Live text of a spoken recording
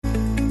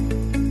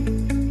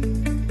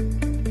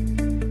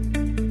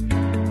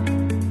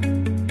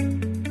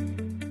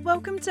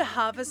to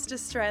Harvest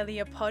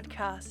Australia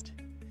podcast.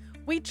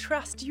 We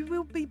trust you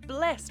will be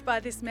blessed by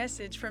this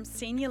message from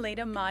Senior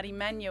Leader Marty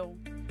Manuel.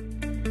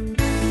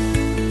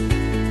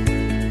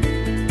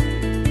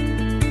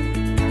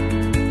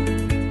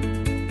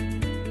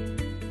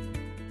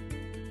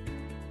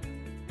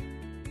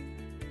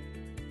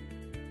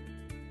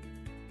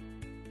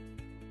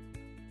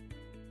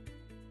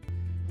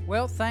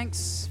 Well,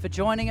 thanks for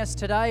joining us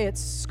today.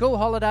 It's school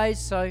holidays,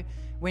 so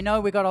we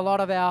know we've got a lot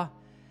of our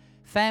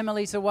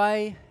families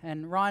away,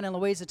 and Ryan and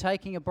Louise are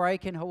taking a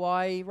break in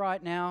Hawaii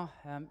right now.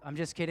 I'm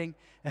just kidding,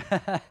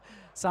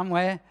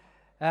 somewhere.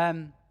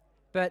 But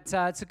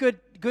it's a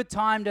good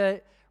time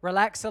to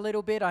relax a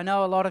little bit. I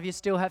know a lot of you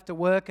still have to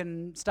work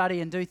and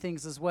study and do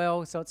things as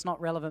well, so it's not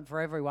relevant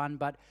for everyone.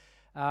 But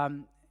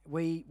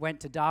we went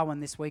to Darwin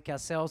this week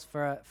ourselves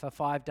for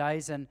 5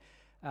 days, and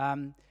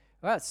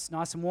well, it's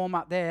nice and warm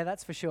up there,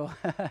 that's for sure.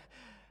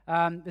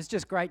 It's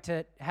just great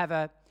to have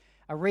a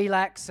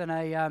relax and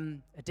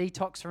a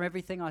detox from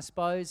everything, I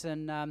suppose,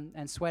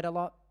 and sweat a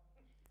lot.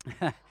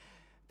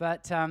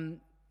 But I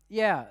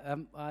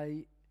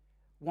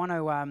want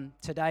to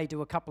today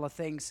do a couple of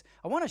things.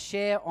 I want to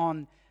share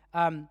on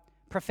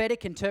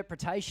prophetic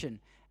interpretation,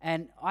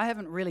 and I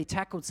haven't really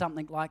tackled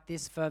something like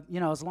this for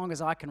as long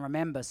as I can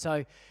remember.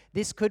 So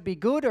this could be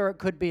good or it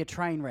could be a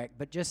train wreck,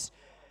 but just.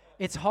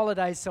 It's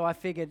holidays, so I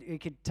figured we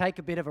could take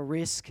a bit of a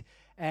risk,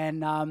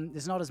 and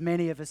there's not as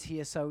many of us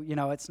here, so,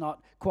 it's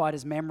not quite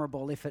as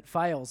memorable if it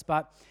fails.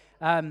 But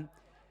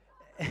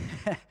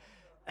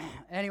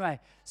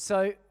anyway,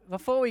 so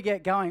before we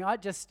get going, I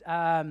just,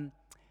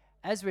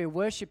 as we're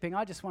worshiping,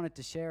 I just wanted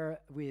to share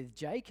with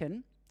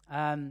Jakin.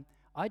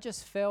 I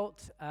just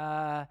felt,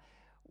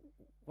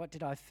 what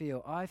did I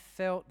feel? I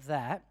felt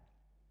that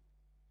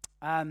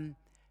the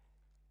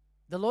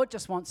Lord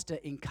just wants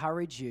to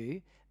encourage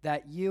you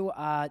that you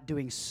are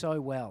doing so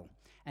well,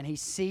 and He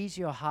sees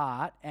your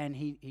heart, and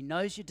He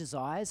knows your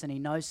desires, and He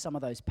knows some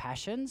of those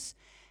passions,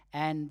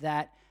 and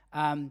that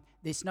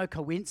there's no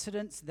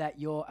coincidence that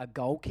you're a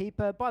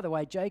goalkeeper. By the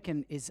way,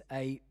 Jakin is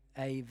a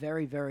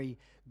very, very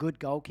good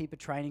goalkeeper,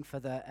 training for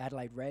the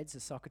Adelaide Reds, the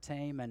soccer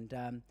team, and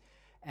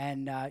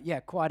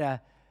quite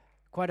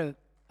a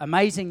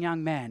amazing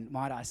young man,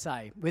 might I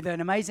say, with an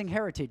amazing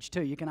heritage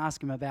too. You can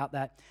ask him about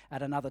that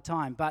at another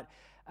time,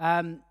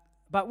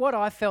 But what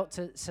I felt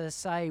to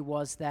say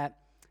was that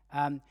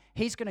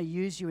He's going to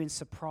use you in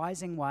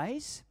surprising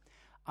ways.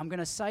 I'm going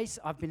to say,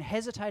 I've been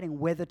hesitating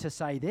whether to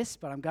say this,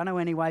 but I'm going to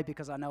anyway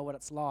because I know what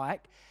it's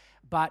like.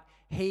 But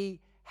He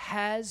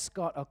has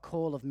got a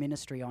call of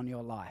ministry on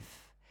your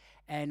life.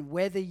 And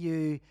whether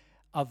you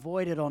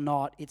avoid it or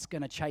not, it's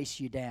going to chase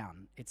you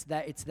down. It's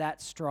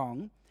that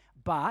strong.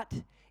 But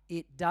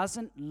it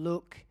doesn't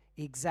look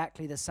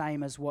exactly the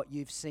same as what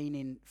you've seen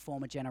in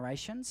former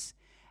generations.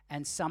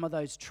 And some of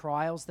those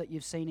trials that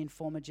you've seen in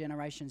former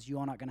generations,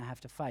 you're not going to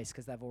have to face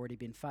because they've already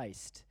been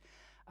faced.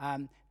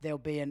 There'll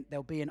be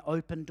an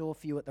open door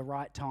for you at the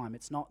right time.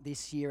 It's not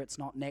this year, it's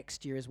not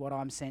next year is what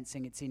I'm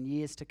sensing. It's in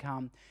years to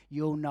come.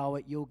 You'll know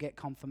it, you'll get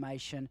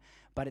confirmation,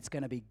 but it's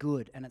going to be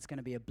good and it's going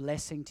to be a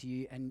blessing to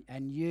you.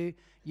 And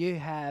you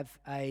have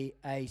a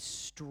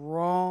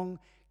strong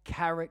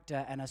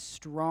character and a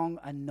strong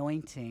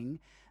anointing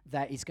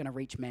that is going to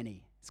reach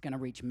many. It's going to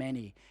reach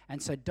many.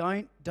 And so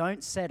don't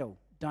settle.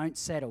 Don't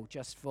settle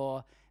just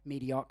for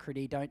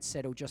mediocrity. Don't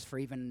settle just for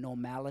even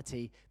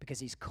normality, because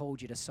He's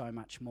called you to so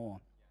much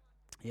more.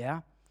 Yeah?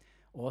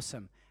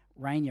 Awesome.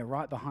 Rain, you're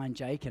right behind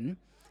Jakin.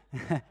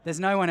 There's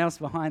no one else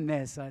behind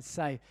there, so I'd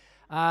say.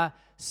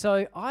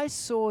 So I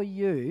saw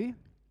you.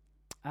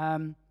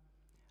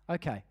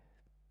 Okay.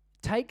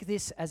 Take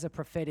this as a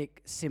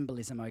prophetic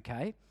symbolism,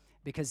 okay?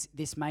 Because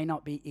this may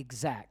not be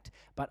exact.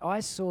 But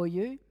I saw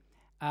you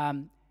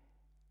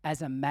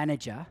as a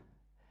manager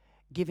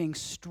giving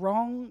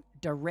strong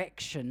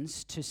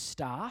directions to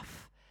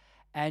staff,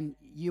 and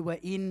you were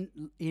in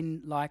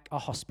like a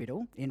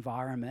hospital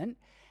environment,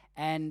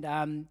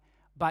 and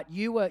but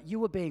you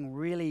were being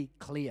really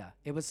clear.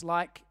 It was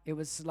like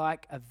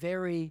a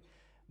very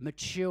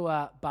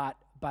mature but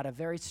a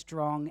very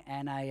strong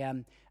and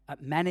a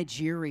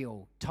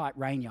managerial type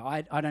Rainier.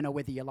 I don't know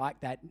whether you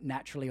like that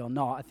naturally or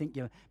not. I think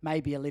you're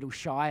maybe a little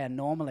shyer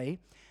normally.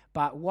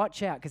 But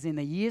watch out, because in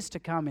the years to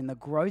come, in the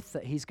growth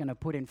that He's going to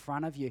put in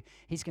front of you,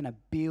 He's going to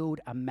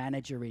build a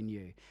manager in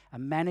you, a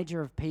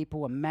manager of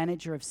people, a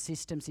manager of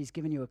systems. He's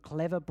given you a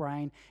clever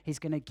brain. He's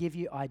going to give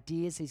you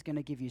ideas. He's going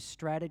to give you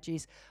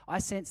strategies. I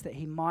sense that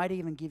He might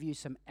even give you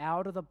some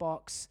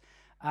out-of-the-box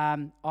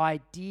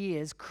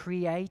ideas,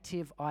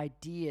 creative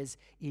ideas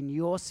in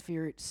your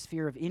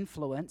sphere of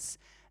influence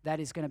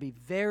that is going to be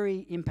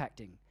very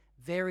impacting.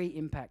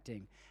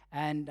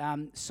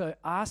 And so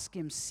ask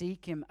Him,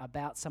 seek Him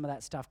about some of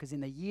that stuff, because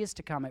in the years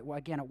to come, it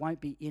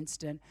won't be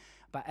instant,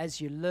 but as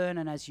you learn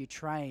and as you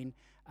train,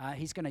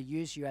 He's going to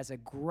use you as a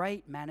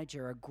great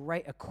manager, a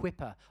great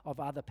equipper of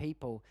other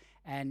people,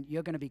 and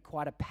you're going to be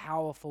quite a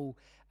powerful,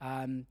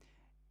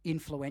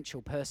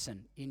 influential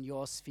person in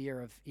your sphere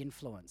of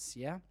influence,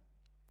 yeah?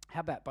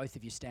 How about both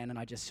of you stand and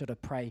I just sort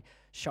of pray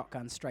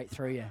shotgun straight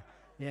through you?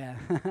 Yeah.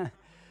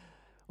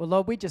 Well,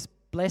 Lord, we just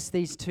bless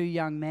these two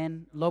young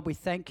men. Lord, we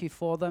thank you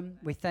for them.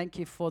 We thank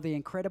you for the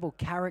incredible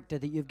character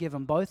that you've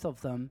given both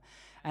of them.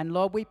 And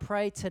Lord, we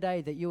pray today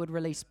that you would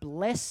release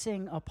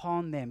blessing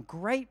upon them,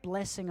 great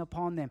blessing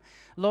upon them.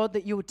 Lord,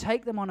 that you would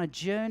take them on a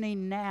journey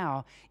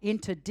now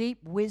into deep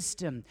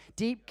wisdom,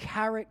 deep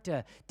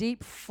character,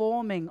 deep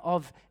forming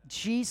of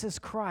Jesus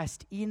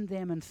Christ in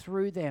them and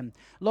through them.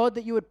 Lord,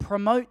 that you would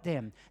promote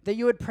them, that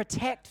you would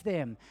protect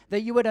them,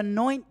 that you would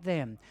anoint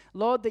them.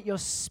 Lord, that your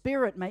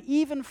Spirit may,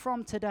 even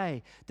from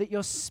today, that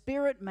your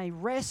Spirit may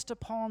rest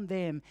upon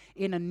them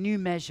in a new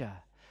measure.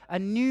 A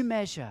new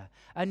measure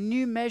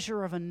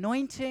of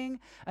anointing,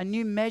 a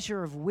new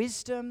measure of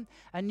wisdom,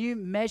 a new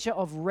measure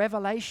of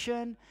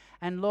revelation.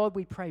 And Lord,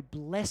 we pray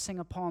blessing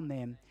upon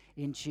them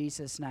in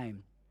Jesus'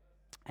 name.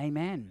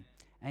 Amen.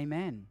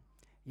 Amen.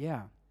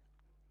 Yeah.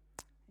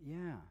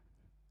 Yeah.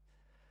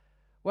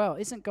 Well,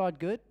 isn't God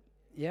good?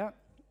 Yeah.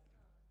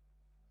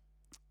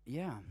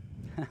 Yeah.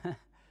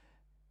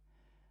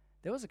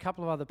 There was a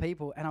couple of other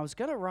people, and I was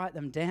going to write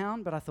them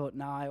down, but I thought,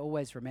 no, I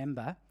always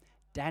remember.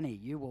 Danny,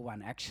 you were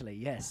one actually.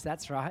 Yes,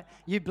 that's right.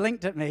 You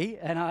blinked at me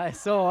and I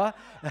saw.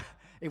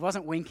 It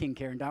wasn't winking,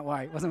 Kieran, don't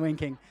worry. It wasn't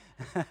winking.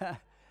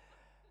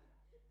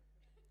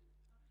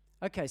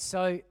 Okay,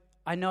 so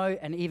I know,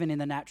 and even in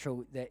the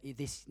natural, that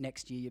this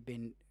next year you've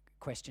been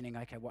questioning,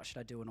 okay, what should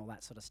I do and all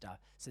that sort of stuff.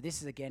 So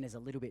this is a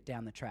little bit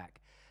down the track.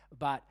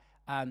 But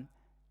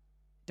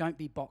don't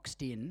be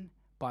boxed in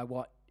by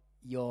what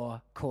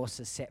your course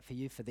has set for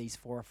you for these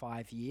 4 or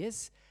 5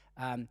 years.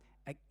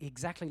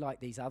 Exactly like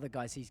these other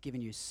guys, he's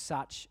given you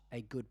such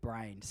a good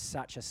brain,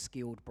 such a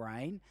skilled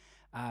brain,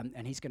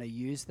 and he's going to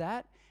use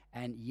that.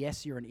 And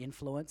yes, you're an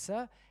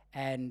influencer,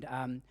 and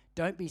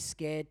don't be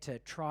scared to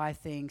try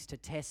things, to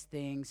test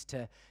things,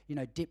 to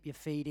dip your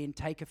feet in,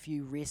 take a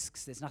few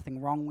risks. There's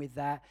nothing wrong with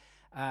that.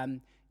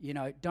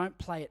 Don't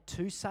play it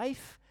too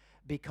safe,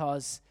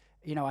 because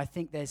I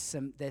think there's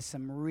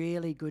some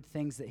really good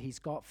things that he's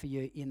got for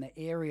you in the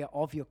area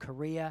of your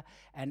career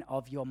and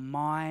of your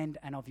mind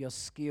and of your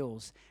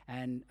skills.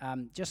 And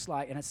and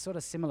it's sort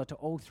of similar to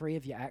all three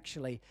of you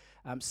actually.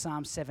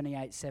 Psalm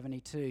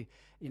 78:72,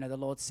 the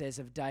Lord says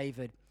of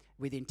David,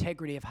 with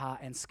integrity of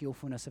heart and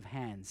skillfulness of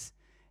hands,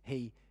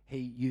 he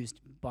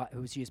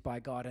was used by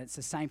God. And it's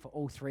the same for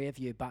all three of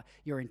you, but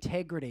your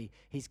integrity,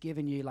 he's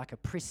given you like a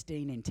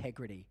pristine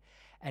integrity.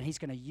 And he's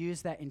going to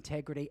use that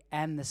integrity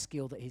and the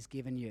skill that he's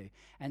given you.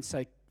 And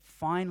so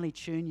finely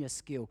tune your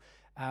skill.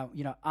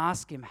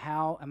 Ask him,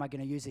 how am I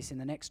going to use this in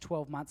the next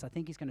 12 months? I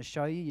think he's going to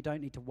show you. You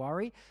don't need to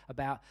worry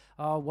about,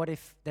 what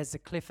if there's a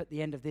cliff at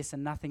the end of this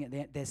and nothing at the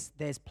end?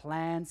 There's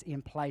plans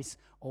in place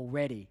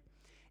already.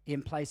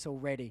 And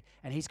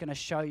he's going to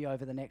show you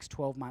over the next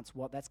 12 months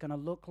what that's going to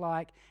look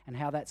like and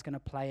how that's going to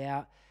play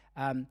out.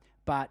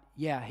 But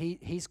yeah,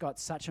 he's got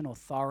such an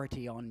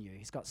authority on you.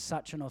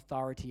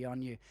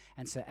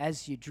 And so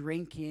as you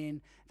drink in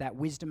that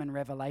wisdom and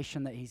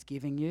revelation that he's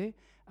giving you,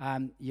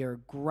 you're a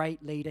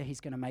great leader. He's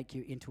going to make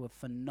you into a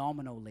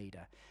phenomenal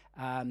leader.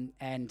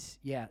 And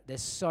yeah,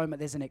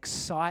 there's an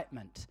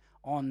excitement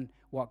on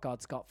what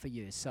God's got for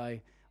you. So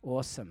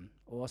awesome.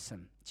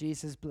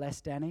 Jesus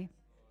bless Danny.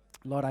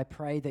 Lord, I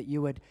pray that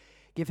you would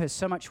give her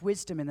so much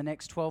wisdom in the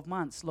next 12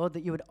 months. Lord,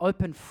 that you would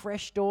open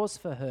fresh doors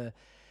for her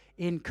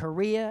in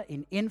career,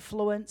 in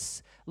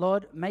influence.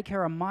 Lord, make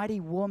her a mighty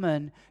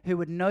woman who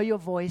would know your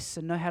voice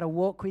and know how to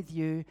walk with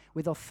you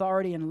with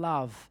authority and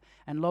love.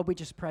 And Lord, we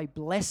just pray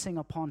blessing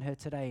upon her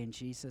today in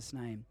Jesus'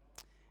 name.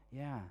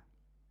 Yeah.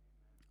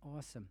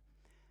 Awesome.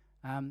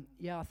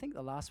 I think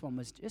the last one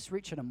was just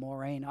Richard and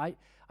Maureen. I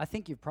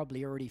think you've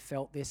probably already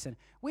felt this, and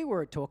we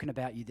were talking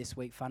about you this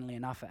week, funnily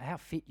enough, how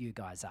fit you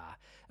guys are.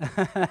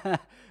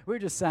 We were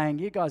just saying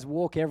you guys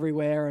walk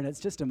everywhere, and it's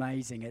just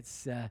amazing.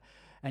 It's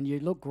and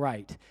you look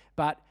great.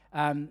 But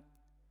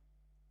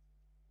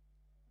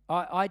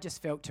I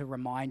just felt to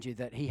remind you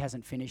that he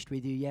hasn't finished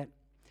with you yet.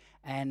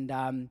 And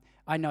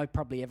I know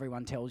probably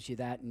everyone tells you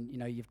that, and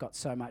you've got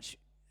so much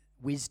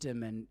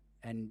wisdom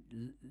and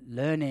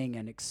learning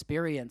and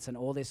experience and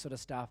all this sort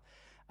of stuff.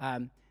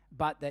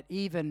 But that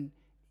even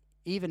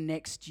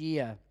next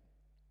year,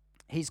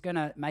 he's going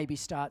to maybe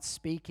start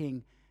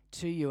speaking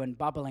to you and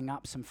bubbling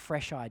up some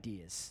fresh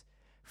ideas,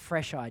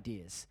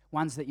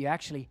 ones that you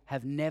actually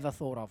have never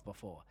thought of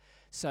before.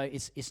 So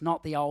it's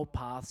not the old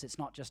paths, it's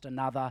not just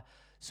another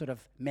sort of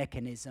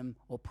mechanism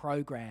or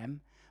program,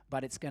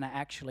 but it's going to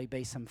actually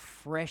be some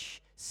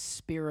fresh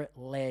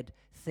spirit-led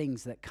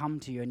things that come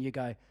to you and you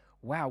go,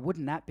 wow,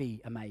 wouldn't that be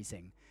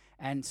amazing?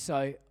 And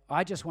so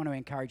I just want to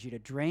encourage you to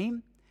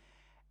dream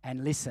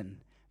and listen,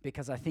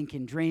 because I think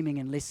in dreaming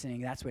and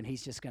listening, that's when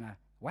he's just going to,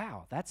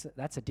 wow, that's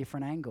a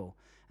different angle.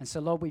 And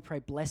so, Lord, we pray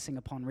blessing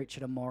upon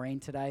Richard and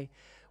Maureen today.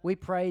 We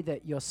pray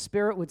that your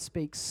Spirit would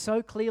speak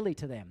so clearly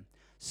to them,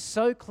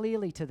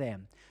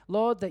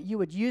 Lord, that you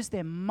would use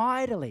them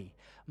mightily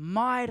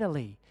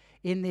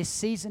in this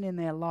season in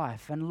their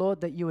life. And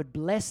Lord, that you would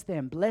bless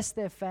them, bless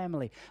their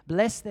family,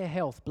 bless their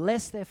health,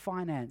 bless their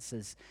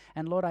finances.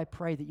 And Lord, I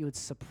pray that you would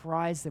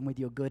surprise them with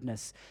your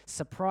goodness,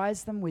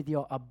 surprise them with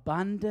your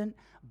abundant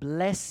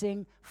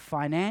blessing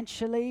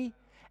financially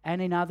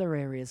and in other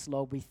areas,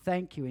 Lord. We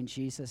thank you in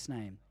Jesus'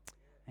 name.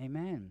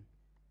 Amen.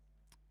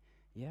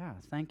 Yeah,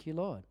 thank you,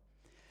 Lord.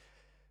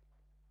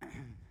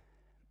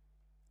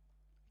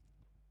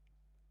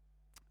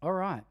 All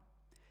right.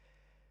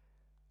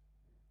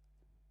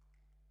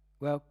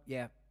 Well,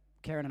 yeah,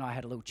 Karen and I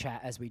had a little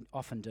chat, as we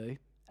often do.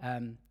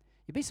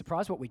 You'd be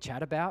surprised what we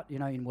chat about,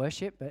 in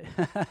worship, but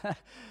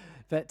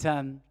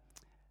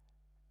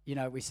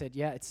we said,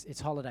 yeah, it's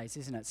holidays,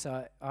 isn't it?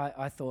 So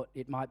I thought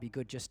it might be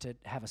good just to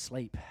have a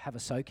sleep, have a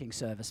soaking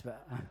service,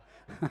 but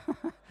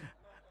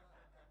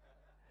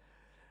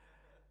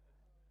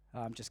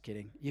I'm just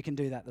kidding. You can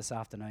do that this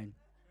afternoon.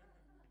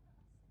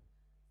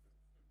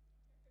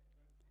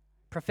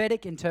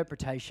 Prophetic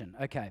interpretation.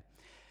 Okay.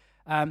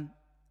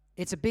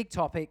 It's a big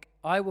topic.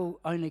 I will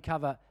only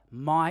cover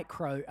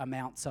micro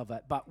amounts of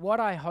it. But what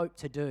I hope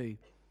to do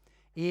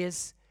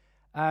is,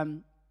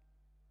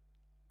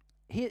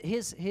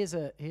 here's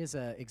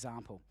a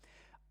example.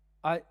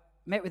 I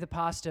met with a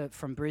pastor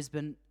from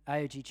Brisbane,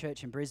 AOG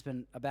Church in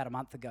Brisbane, about a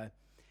month ago.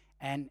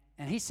 And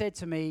he said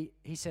to me,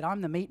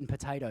 I'm the meat and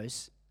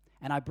potatoes,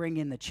 and I bring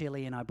in the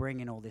chili and I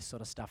bring in all this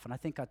sort of stuff. And I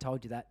think I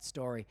told you that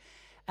story.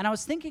 And I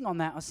was thinking on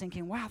that,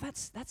 wow,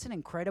 that's an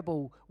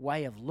incredible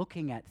way of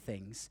looking at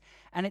things.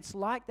 And it's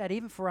like that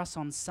even for us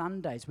on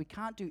Sundays. We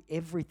can't do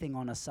everything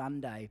on a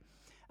Sunday.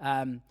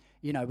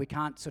 We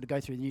can't sort of go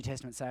through the New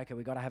Testament and say, okay,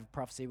 we've got to have a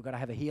prophecy, we've got to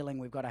have a healing,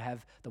 we've got to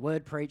have the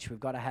word preached, we've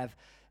got to have,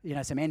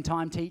 some end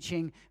time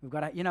teaching. We've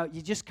got to,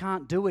 you just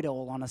can't do it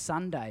all on a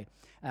Sunday.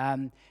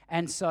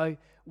 And so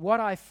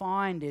what I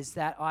find is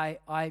that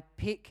I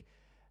pick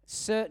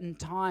certain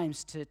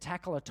times to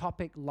tackle a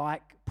topic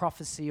like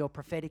prophecy or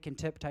prophetic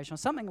interpretation or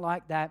something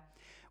like that,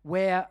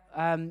 where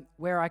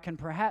I can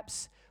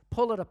perhaps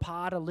pull it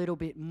apart a little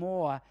bit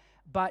more.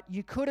 But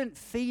you couldn't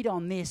feed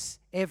on this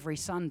every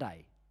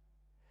Sunday,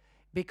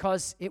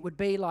 because it would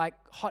be like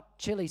hot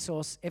chili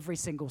sauce every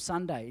single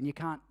Sunday, and you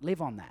can't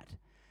live on that.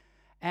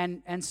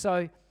 And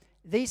so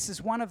this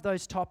is one of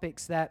those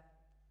topics that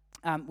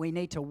we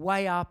need to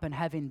weigh up and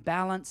have in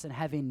balance and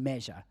have in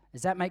measure.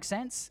 Does that make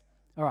sense?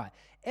 All right.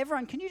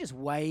 Everyone, can you just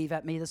wave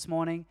at me this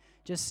morning?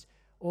 Just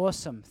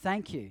awesome.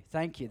 Thank you.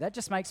 Thank you. That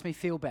just makes me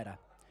feel better.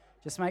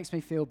 Just makes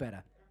me feel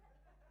better.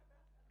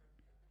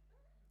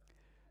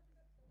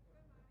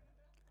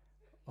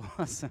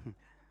 Awesome.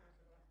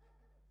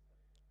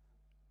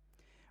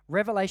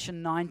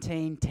 Revelation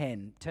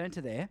 19:10. Turn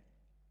to there.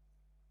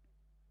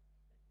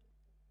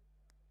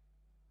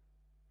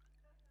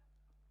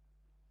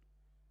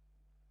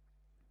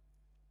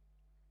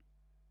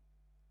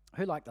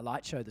 Who liked the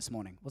light show this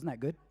morning? Wasn't that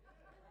good?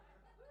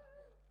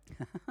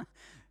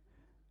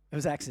 It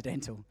was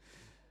accidental.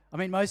 I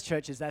mean, most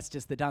churches, that's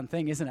just the done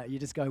thing, isn't it? You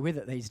just go with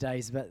it these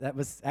days, but that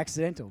was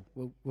accidental.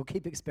 We'll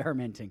keep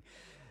experimenting.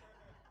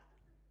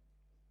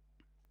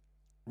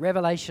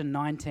 Revelation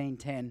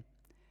 19:10,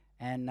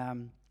 and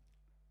I'm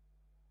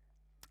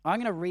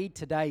going to read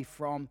today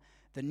from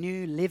the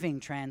New Living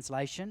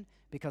Translation,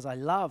 because I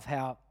love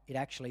how it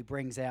actually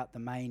brings out the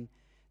main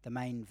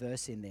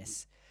verse in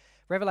this.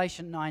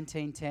 Revelation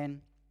 19:10,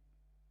 and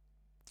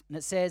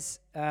it says,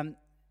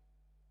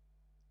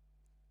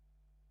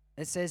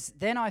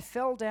 then I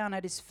fell down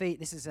at his feet.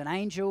 This is an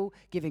angel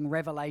giving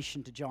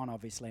revelation to John,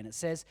 obviously. And it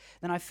says,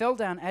 then I fell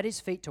down at his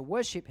feet to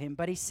worship him.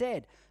 But he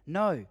said,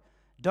 no,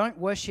 don't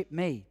worship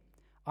me.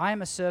 I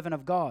am a servant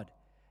of God,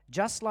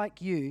 just like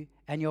you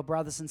and your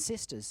brothers and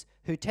sisters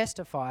who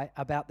testify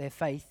about their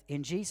faith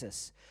in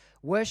Jesus.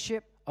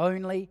 Worship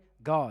only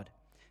God.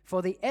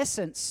 For the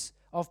essence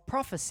of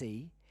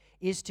prophecy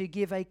is to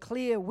give a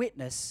clear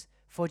witness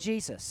for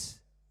Jesus.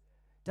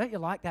 Don't you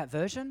like that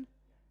version?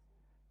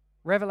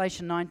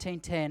 Revelation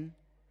 19:10,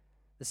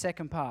 the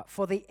second part.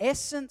 For the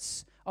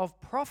essence of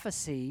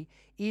prophecy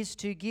is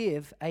to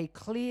give a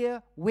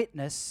clear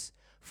witness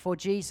for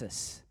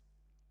Jesus.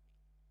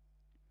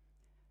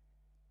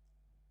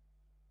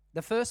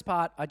 The first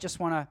part, I just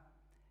want to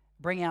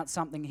bring out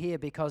something here,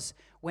 because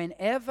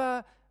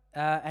whenever,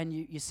 and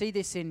you see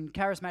this in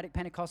charismatic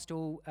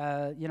Pentecostal,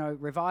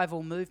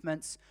 revival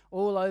movements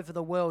all over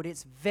the world,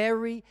 it's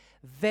very,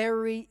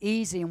 very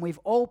easy, and we've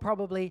all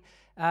probably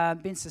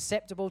been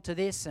susceptible to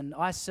this, and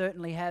I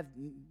certainly have,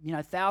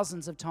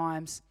 thousands of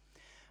times.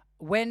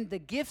 When the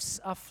gifts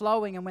are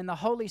flowing and when the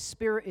Holy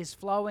Spirit is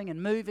flowing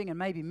and moving, and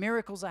maybe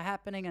miracles are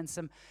happening and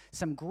some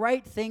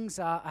great things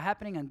are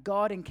happening and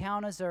God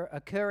encounters are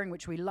occurring,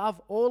 which we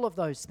love all of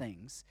those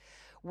things.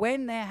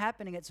 When they're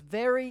happening, it's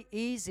very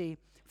easy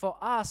for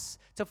us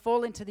to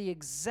fall into the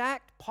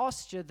exact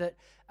posture that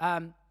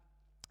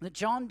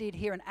John did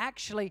here, and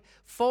actually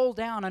fall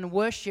down and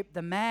worship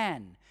the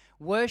man,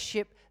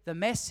 worship the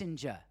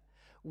messenger,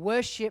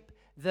 worship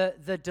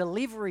the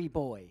delivery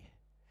boy.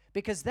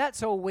 Because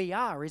that's all we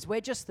are, is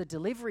we're just the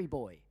delivery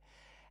boy.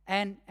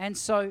 And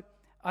so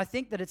I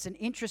think that it's an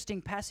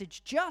interesting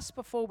passage. Just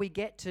before we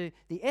get to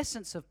the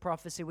essence of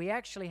prophecy, we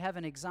actually have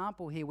an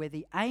example here where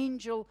the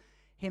angel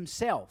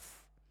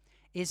himself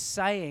is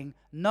saying,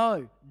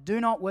 no,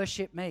 do not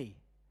worship me.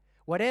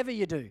 Whatever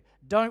you do,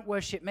 don't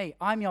worship me.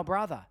 I'm your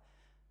brother.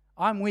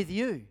 I'm with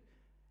you.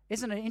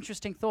 Isn't it an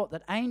interesting thought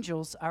that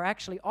angels are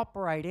actually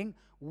operating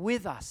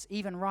with us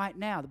even right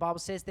now? The Bible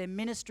says they're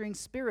ministering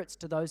spirits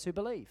to those who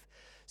believe.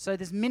 So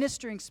there's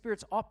ministering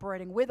spirits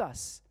operating with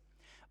us.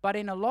 But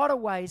in a lot of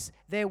ways,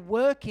 they're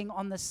working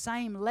on the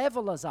same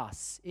level as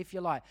us, if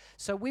you like.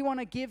 So we want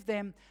to give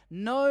them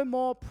no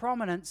more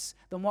prominence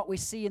than what we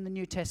see in the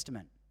New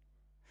Testament.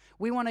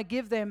 We want to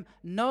give them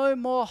no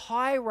more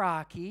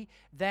hierarchy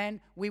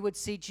than we would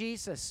see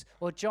Jesus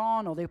or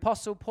John or the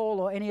Apostle Paul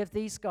or any of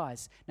these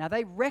guys. Now,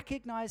 they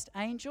recognized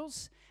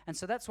angels, and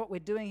so that's what we're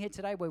doing here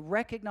today. We're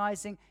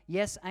recognizing,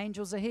 yes,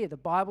 angels are here. The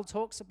Bible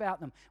talks about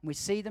them. And we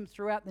see them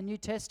throughout the New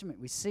Testament.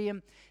 We see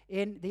them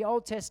in the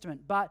Old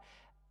Testament. But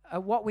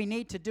what we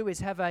need to do is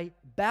have a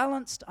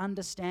balanced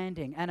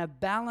understanding and a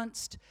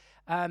balanced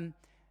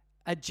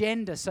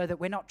agenda so that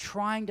we're not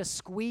trying to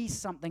squeeze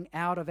something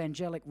out of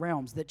angelic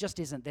realms that just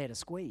isn't there to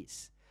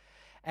squeeze.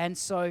 And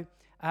so,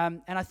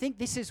 and I think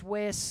this is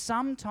where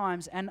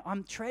sometimes, and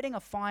I'm treading a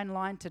fine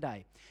line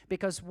today,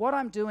 because what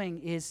I'm doing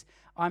is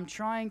I'm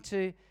trying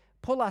to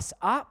pull us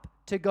up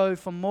to go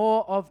for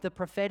more of the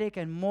prophetic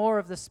and more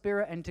of the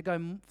Spirit and to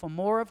go for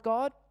more of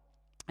God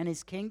and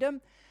His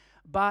kingdom,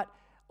 but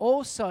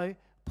also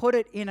put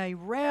it in a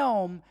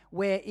realm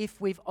where if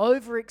we've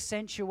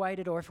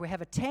over-accentuated or if we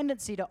have a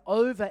tendency to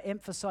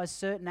over-emphasize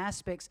certain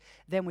aspects,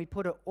 then we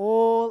put it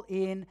all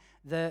in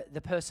the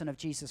person of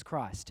Jesus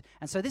Christ.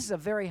 And so this is a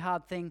very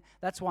hard thing.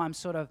 That's why I'm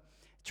sort of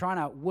trying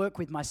to work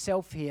with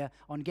myself here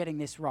on getting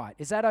this right.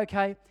 Is that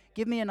okay?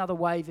 Give me another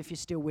wave if you're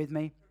still with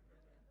me.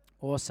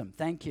 Awesome.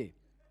 Thank you.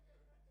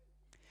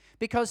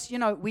 Because,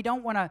 we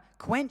don't want to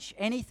quench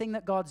anything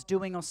that God's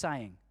doing or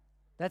saying.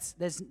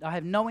 I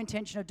have no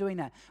intention of doing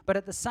that. But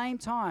at the same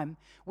time,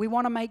 we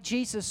want to make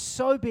Jesus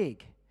so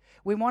big.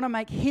 We want to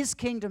make His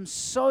kingdom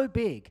so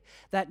big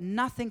that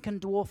nothing can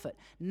dwarf it.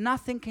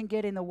 Nothing can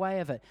get in the way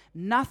of it.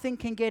 Nothing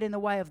can get in the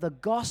way of the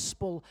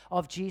gospel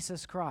of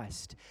Jesus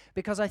Christ.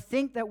 Because I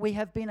think that we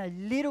have been a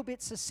little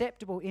bit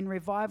susceptible in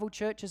revival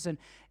churches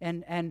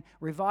and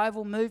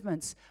revival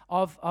movements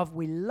of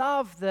we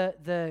love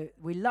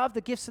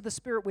the gifts of the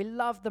Spirit. We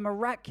love the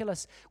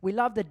miraculous. We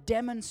love the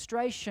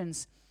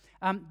demonstrations.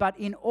 But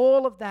in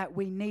all of that,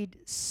 we need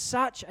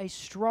such a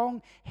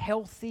strong,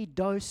 healthy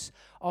dose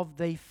of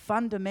the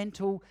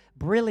fundamental,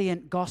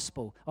 brilliant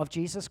gospel of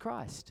Jesus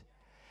Christ.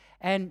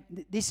 And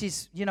this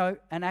is,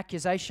 an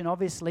accusation,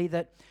 obviously,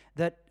 that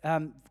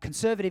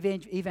conservative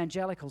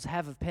evangelicals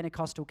have of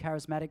Pentecostal,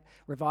 charismatic,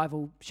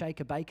 revival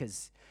shaker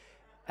bakers.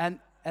 And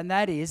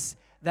that is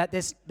that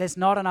there's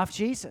not enough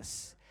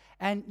Jesus.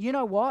 And you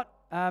know what?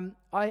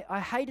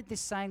 I hated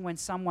this saying when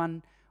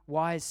someone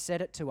wise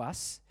said it to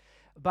us,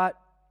 but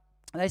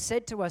they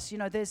said to us,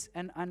 there's,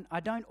 and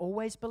I don't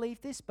always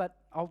believe this, but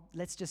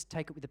let's just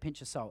take it with a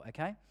pinch of salt,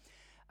 okay?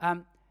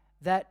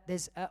 That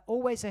there's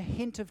always a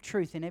hint of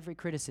truth in every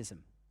criticism.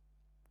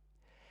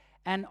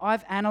 And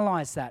I've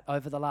analysed that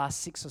over the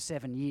last 6 or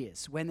 7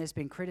 years. When there's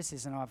been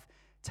criticism, I've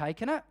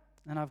taken it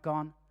and I've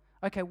gone,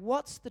 okay,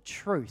 what's the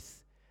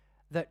truth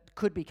that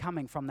could be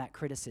coming from that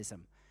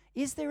criticism?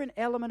 Is there an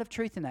element of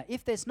truth in that?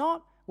 If there's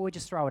not, well, we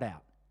just throw it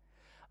out.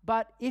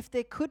 But if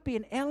there could be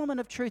an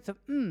element of truth of,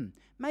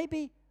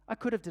 maybe I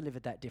could have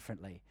delivered that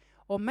differently.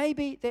 Or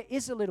maybe there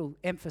is a little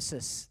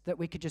emphasis that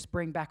we could just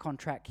bring back on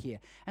track here.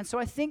 And so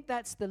I think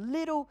that's the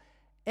little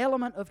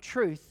element of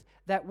truth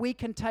that we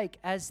can take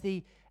as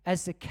the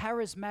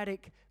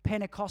charismatic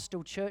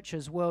Pentecostal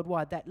churches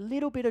worldwide. That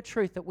little bit of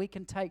truth that we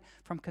can take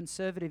from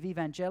conservative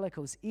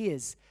evangelicals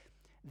is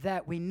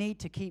that we need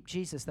to keep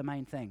Jesus the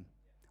main thing.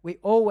 We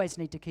always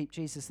need to keep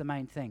Jesus the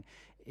main thing.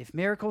 If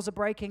miracles are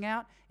breaking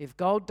out, if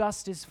gold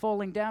dust is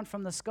falling down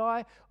from the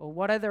sky, or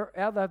whatever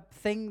other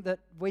thing that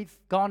we've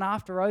gone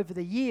after over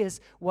the years,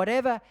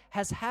 whatever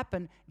has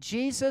happened,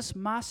 Jesus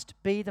must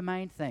be the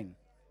main thing.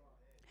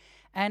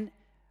 And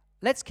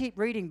let's keep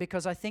reading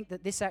because I think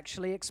that this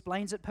actually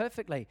explains it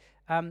perfectly.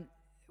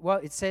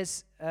 It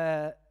says,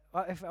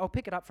 I'll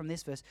pick it up from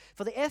this verse.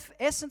 For the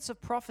essence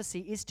of prophecy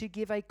is to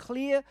give a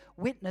clear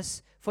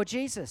witness for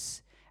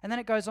Jesus. And then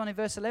it goes on in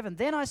verse 11.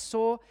 Then I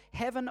saw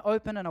heaven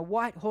open and a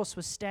white horse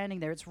was standing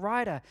there. Its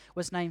rider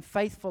was named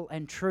Faithful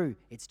and True.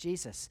 It's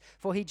Jesus.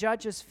 For he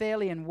judges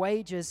fairly and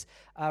wages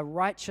a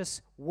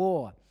righteous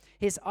war.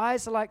 His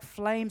eyes are like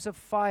flames of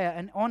fire,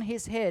 and on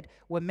his head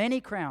were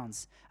many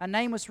crowns. A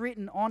name was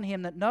written on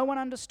him that no one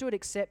understood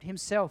except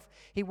himself.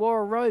 He wore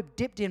a robe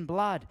dipped in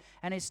blood,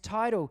 and his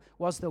title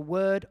was the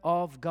Word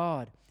of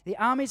God. The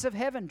armies of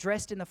heaven,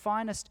 dressed in the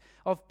finest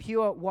of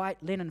pure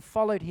white linen,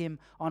 followed him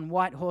on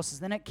white horses.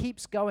 Then it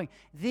keeps going.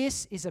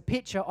 This is a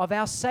picture of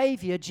our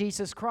Savior,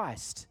 Jesus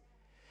Christ.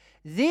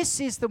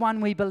 This is the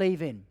one we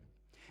believe in.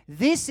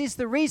 This is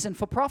the reason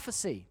for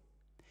prophecy.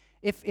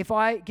 If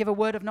I give a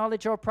word of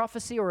knowledge or a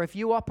prophecy, or if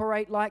you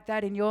operate like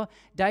that in your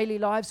daily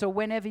lives or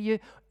whenever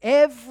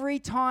every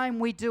time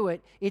we do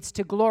it, it's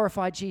to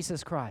glorify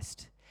Jesus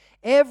Christ.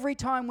 Every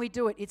time we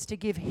do it, it's to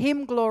give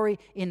Him glory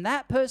in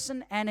that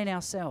person and in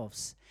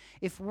ourselves.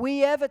 If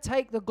we ever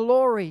take the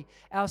glory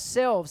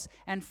ourselves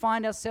and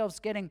find ourselves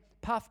getting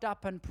puffed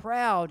up and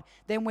proud,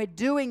 then we're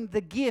doing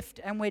the gift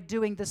and we're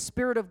doing the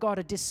Spirit of God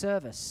a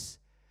disservice.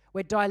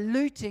 We're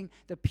diluting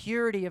the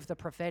purity of the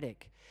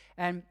prophetic.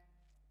 And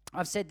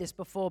I've said this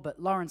before,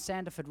 but Lauren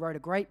Sanderford wrote a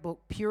great book,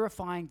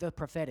 Purifying the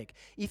Prophetic.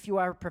 If you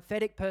are a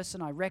prophetic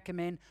person, I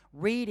recommend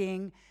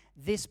reading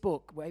this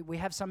book. We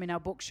have some in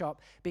our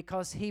bookshop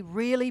because he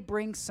really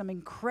brings some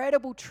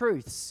incredible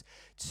truths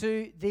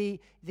to the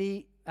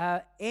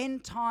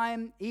end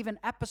time, even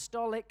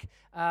apostolic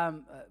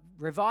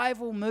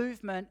revival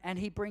movement, and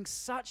he brings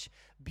such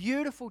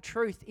beautiful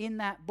truth in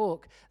that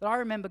book that I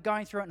remember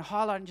going through it and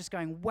highlighting and just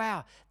going,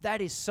 wow, that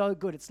is so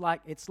good. It's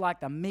like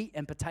the meat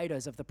and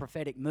potatoes of the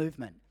prophetic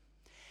movement.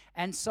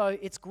 And so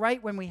it's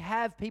great when we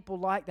have people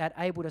like that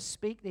able to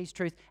speak these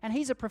truths. And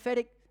he's a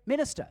prophetic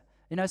minister,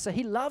 so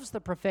he loves the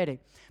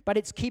prophetic. But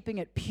it's keeping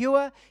it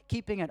pure,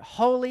 keeping it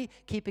holy,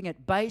 keeping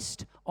it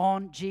based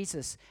on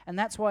Jesus. And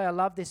that's why I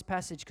love this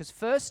passage, because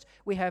first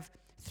we have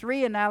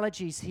 3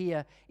 analogies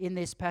here in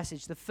this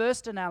passage. The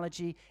first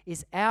analogy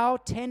is our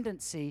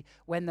tendency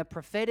when the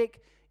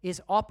prophetic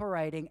is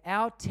operating,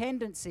 our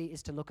tendency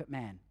is to look at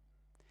man.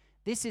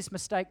 This is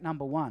mistake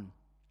number 1.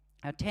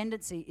 Our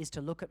tendency is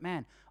to look at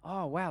man.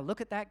 Oh, wow, look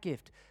at that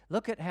gift.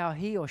 Look at how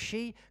he or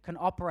she can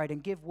operate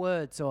and give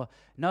words or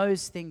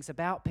knows things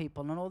about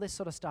people and all this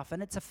sort of stuff.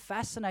 And it's a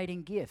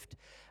fascinating gift.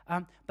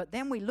 But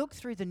then we look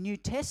through the New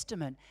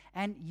Testament,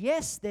 and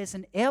yes, there's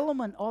an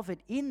element of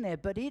it in there,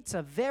 but it's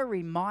a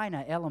very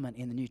minor element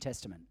in the New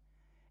Testament.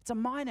 It's a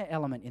minor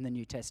element in the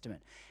New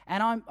Testament.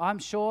 And I'm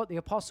sure the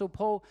Apostle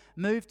Paul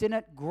moved in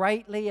it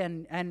greatly,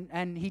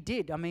 and he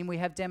did. I mean, we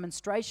have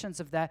demonstrations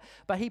of that,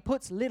 but he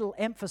puts little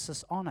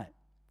emphasis on it.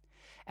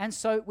 And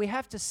so we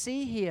have to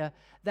see here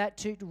that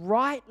to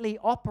rightly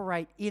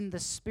operate in the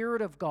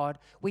Spirit of God,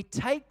 we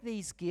take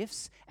these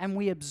gifts and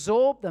we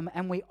absorb them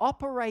and we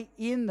operate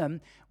in them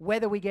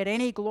whether we get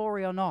any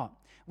glory or not,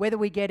 whether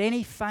we get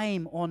any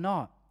fame or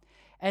not.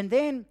 And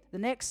then the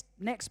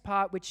next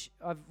part, which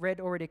I've read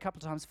already a couple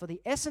of times, for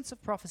the essence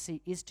of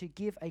prophecy is to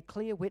give a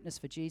clear witness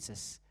for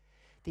Jesus.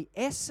 The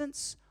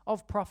essence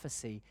of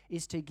prophecy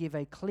is to give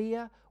a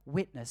clear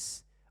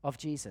witness of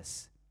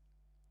Jesus.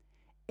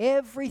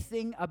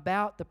 Everything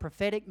about the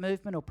prophetic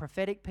movement or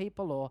prophetic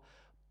people or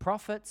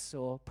prophets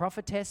or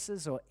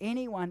prophetesses or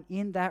anyone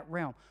in that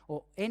realm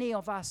or any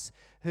of us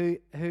who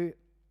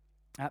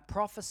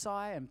prophesy,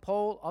 and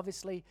Paul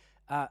obviously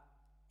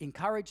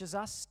encourages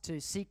us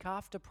to seek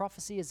after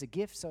prophecy as a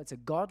gift, so it's a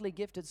godly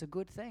gift, it's a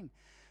good thing.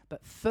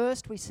 But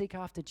first we seek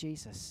after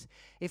Jesus.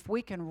 If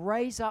we can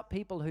raise up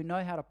people who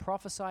know how to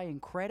prophesy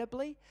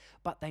incredibly,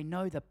 but they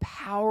know the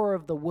power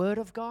of the Word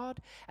of God,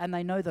 and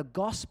they know the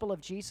gospel of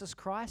Jesus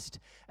Christ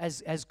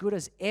as good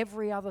as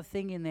every other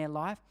thing in their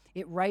life,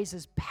 it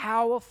raises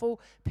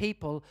powerful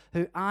people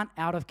who aren't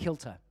out of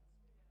kilter.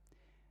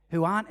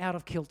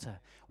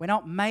 We're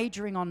not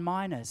majoring on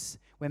minors.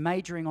 We're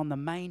majoring on the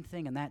main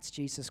thing, and that's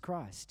Jesus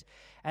Christ.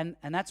 And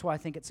that's why I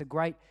think it's a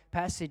great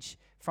passage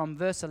from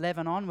verse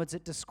 11 onwards.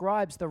 It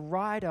describes the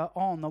rider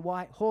on the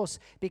white horse,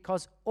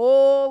 because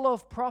all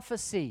of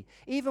prophecy,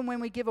 even when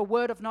we give a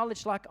word of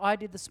knowledge like I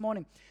did this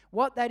morning,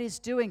 what that is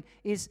doing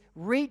is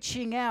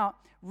reaching out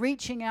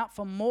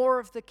for more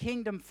of the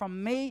kingdom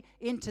from me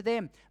into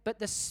them. But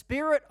the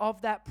spirit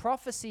of that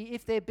prophecy,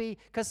 if there be,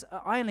 because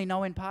I only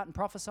know in part and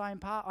prophesy in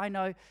part, I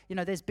know,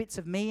 there's bits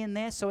of me in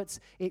there, so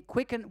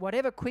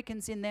whatever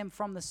quickens in them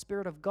from the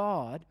Spirit of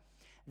God,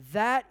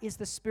 that is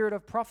the spirit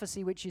of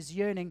prophecy which is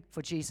yearning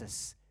for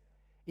Jesus.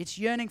 It's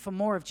yearning for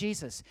more of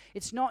Jesus.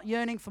 It's not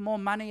yearning for more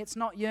money. It's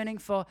not yearning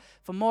for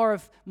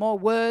more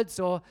words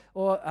or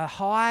a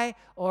high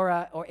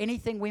or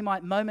anything we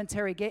might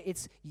momentarily get.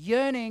 It's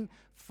yearning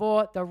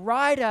for the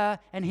rider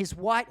and his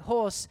white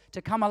horse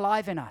to come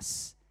alive in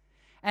us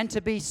and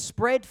to be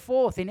spread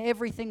forth in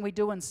everything we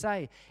do and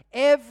say.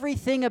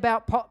 Everything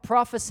about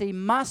prophecy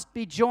must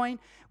be joined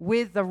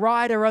with the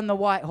rider and the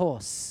white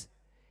horse.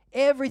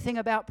 Everything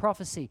about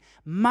prophecy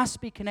must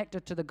be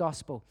connected to the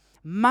gospel,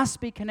 must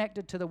be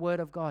connected to the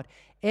Word of God.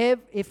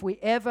 If we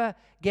ever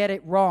get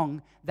it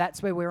wrong,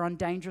 that's where we're on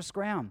dangerous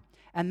ground.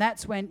 And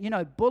that's when,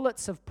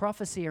 bullets of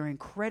prophecy are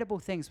incredible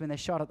things when they're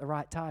shot at the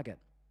right target.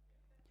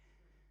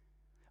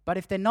 But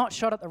if they're not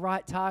shot at the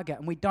right target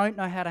and we don't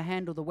know how to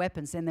handle the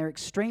weapons, then they're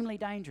extremely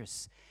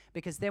dangerous,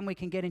 because then we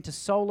can get into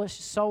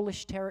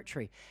soulish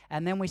territory,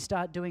 and then we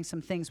start doing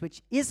some things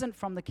which isn't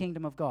from the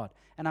kingdom of God.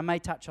 And I may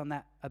touch on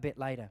that a bit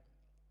later.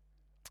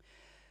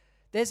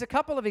 There's a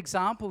couple of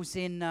examples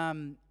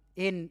in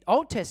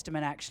Old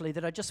Testament, actually,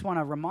 that I just want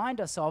to remind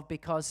us of,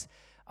 because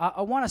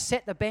I want to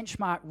set the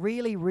benchmark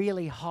really,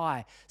 really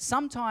high.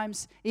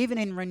 Sometimes, even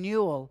in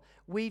renewal,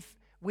 we've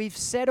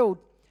settled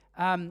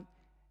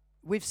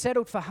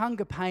for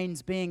hunger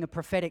pains being a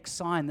prophetic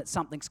sign that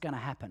something's going to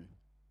happen.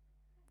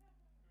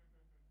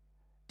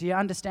 Do you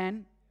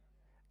understand?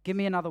 Give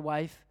me another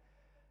wave.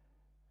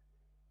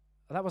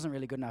 Well, that wasn't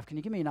really good enough. Can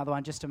you give me another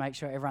one just to make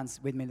sure everyone's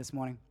with me this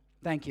morning?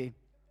 Thank you.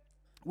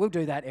 We'll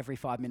do that every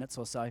 5 minutes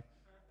or so.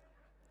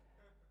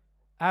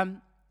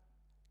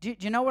 Do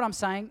you know what I'm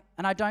saying?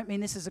 And I don't mean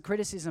this as a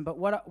criticism, but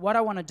what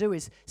I want to do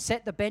is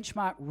set the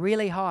benchmark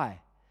really high.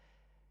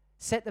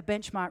 Set the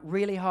benchmark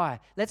really high.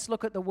 Let's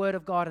look at the Word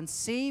of God and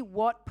see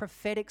what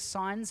prophetic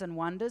signs and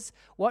wonders,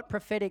 what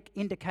prophetic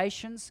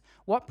indications,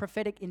 what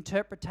prophetic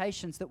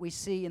interpretations that we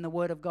see in the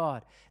Word of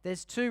God.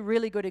 There's two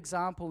really good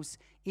examples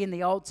in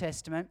the Old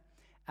Testament.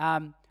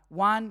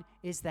 One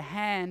is the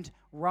hand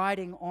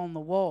writing on the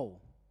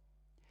wall.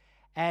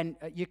 And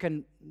you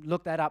can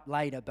look that up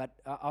later, but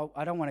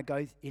I don't want to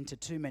go into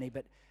too many.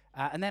 But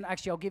and then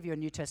actually I'll give you a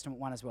New Testament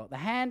one as well. The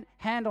hand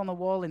on the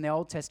wall in the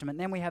Old Testament.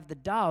 Then we have the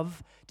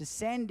dove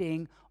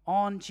descending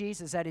on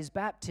Jesus at his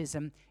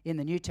baptism in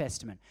the New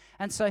Testament.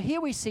 And so here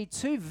we see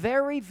two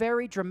very,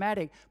 very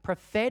dramatic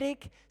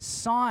prophetic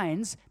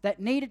signs that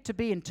needed to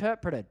be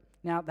interpreted.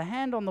 Now, the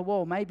hand on the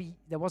wall, maybe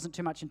there wasn't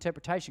too much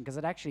interpretation because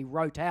it actually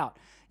wrote out,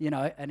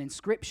 an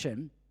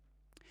inscription.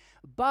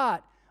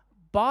 But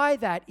by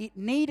that, it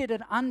needed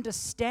an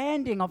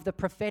understanding of the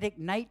prophetic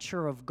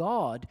nature of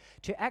God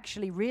to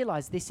actually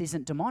realize this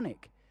isn't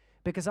demonic.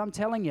 Because I'm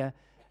telling you,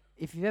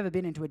 if you've ever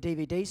been into a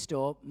DVD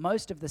store,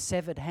 most of the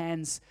severed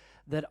hands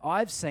that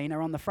I've seen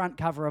are on the front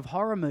cover of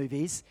horror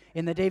movies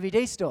in the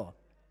DVD store.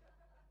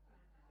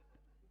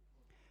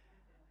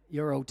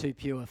 You're all too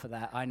pure for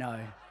that, I know.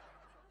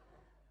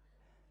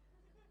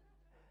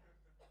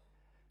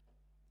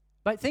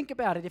 But think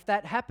about it, if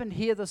that happened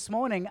here this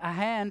morning, a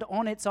hand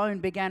on its own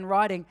began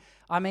writing,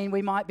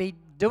 we might be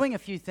doing a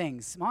few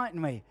things,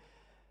 mightn't we?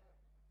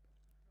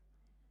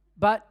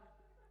 But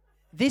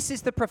this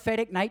is the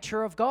prophetic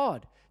nature of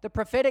God. The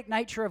prophetic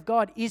nature of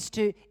God is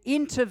to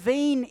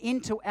intervene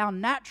into our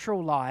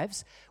natural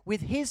lives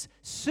with his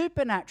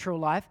supernatural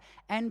life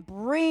and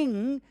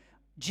bring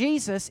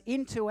Jesus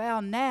into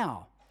our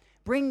now.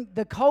 Bring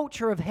the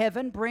culture of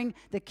heaven, bring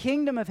the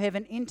kingdom of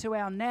heaven into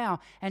our now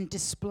and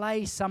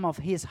display some of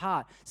his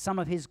heart, some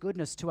of his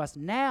goodness to us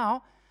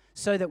now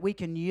so that we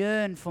can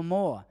yearn for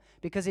more.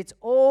 Because it's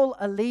all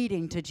a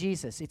leading to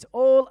Jesus. It's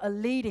all a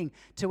leading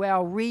to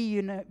our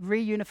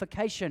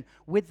reunification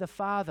with the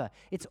Father.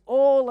 It's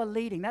all a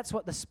leading. That's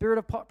what the spirit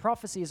of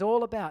prophecy is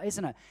all about,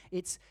 isn't it?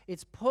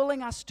 It's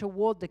pulling us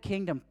toward the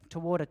kingdom,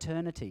 toward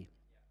eternity.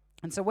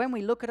 And so when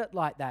we look at it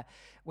like that,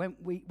 when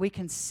we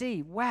can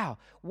see, wow,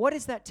 what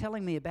is that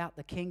telling me about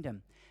the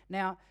kingdom?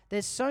 Now,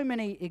 there's so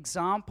many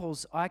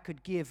examples I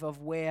could give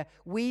of where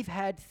we've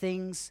had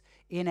things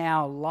in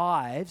our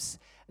lives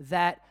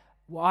that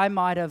I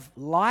might have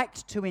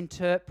liked to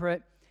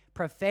interpret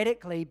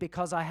prophetically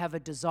because I have a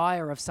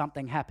desire of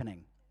something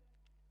happening.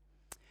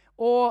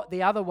 Or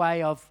the other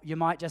way of you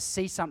might just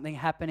see something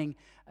happening,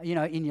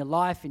 in your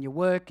life, in your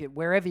work,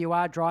 wherever you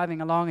are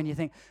driving along and you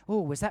think,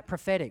 oh, was that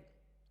prophetic?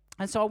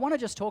 And so I want to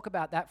just talk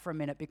about that for a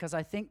minute because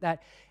I think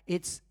that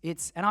it's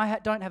and I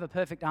don't have a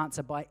perfect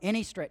answer by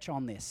any stretch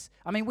on this.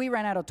 We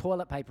ran out of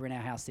toilet paper in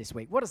our house this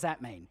week. What does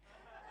that mean?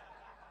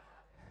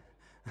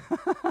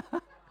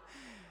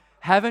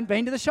 Haven't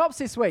been to the shops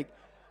this week.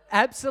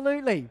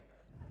 Absolutely.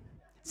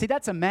 See,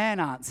 that's a man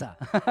answer.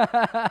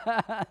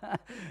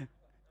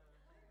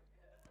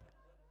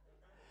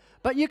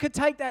 But you could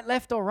take that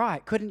left or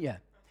right, couldn't you?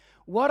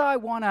 What I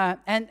want to,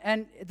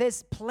 and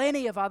there's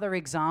plenty of other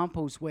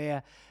examples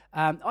where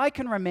I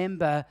can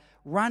remember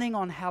running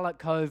on Hallett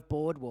Cove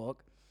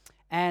Boardwalk,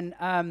 and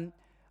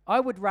I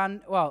would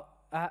run,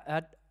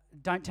 I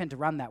don't tend to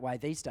run that way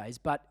these days,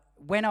 but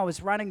when I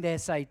was running there,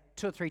 say,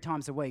 2 or 3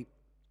 times a week,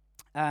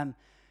 I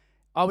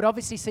would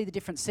obviously see the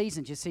different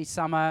seasons. You see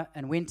summer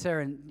and winter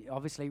and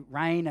obviously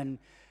rain,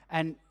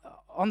 and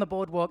on the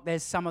boardwalk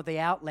there's some of the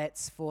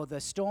outlets for the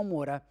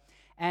stormwater,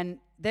 and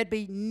there'd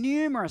be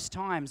numerous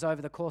times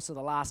over the course of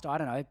the last,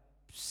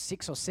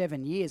 6 or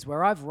 7 years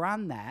where I've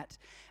run that,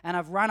 and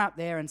I've run up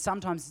there and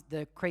sometimes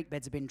the creek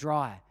beds have been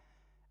dry,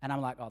 and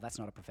I'm like, oh, that's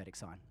not a prophetic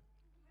sign.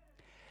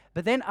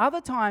 But then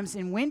other times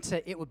in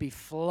winter it would be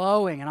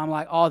flowing, and I'm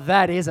like, oh,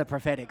 that is a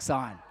prophetic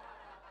sign.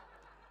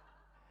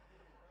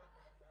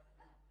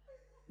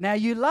 Now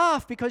you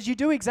laugh because you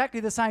do exactly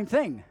the same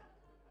thing.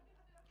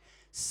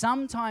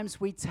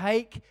 Sometimes we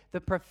take the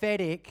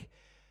prophetic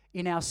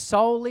in our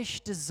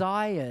soulish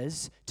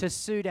desires to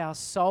suit our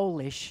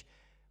soulish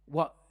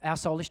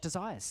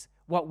desires,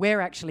 what we're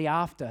actually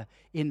after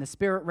in the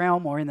spirit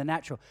realm or in the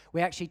natural.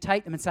 We actually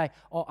take them and say,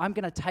 oh, I'm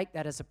going to take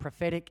that as a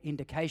prophetic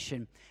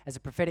indication, as a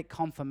prophetic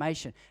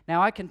confirmation.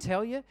 Now, I can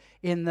tell you,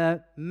 in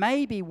the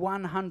maybe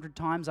 100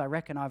 times I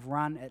reckon I've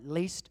run at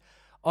least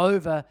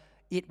over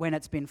it when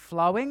it's been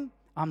flowing,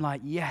 I'm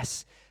like,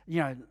 yes,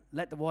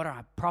 let the water,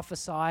 I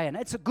prophesy, and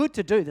it's good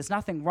to do. There's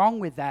nothing wrong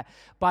with that.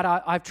 But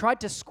I've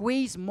tried to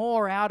squeeze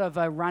more out of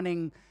a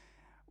running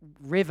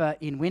river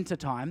in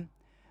wintertime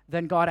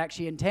than God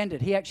actually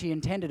intended. He actually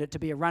intended it to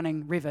be a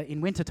running river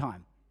in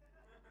wintertime.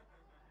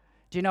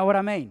 Do you know what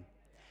I mean?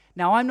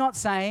 Now, I'm not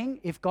saying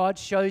if God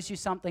shows you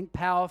something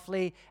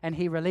powerfully and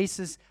he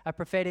releases a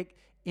prophetic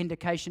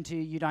indication to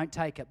you, you don't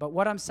take it. But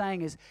what I'm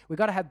saying is we've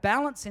got to have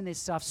balance in this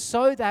stuff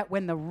so that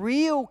when the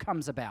real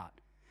comes about,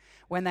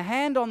 when the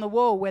hand on the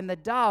wall, when the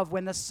dove,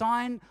 when the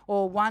sign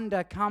or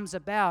wonder comes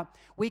about,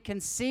 we can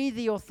see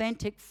the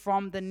authentic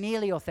from the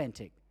nearly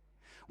authentic.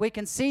 We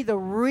can see the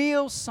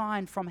real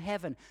sign from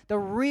heaven, the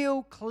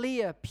real,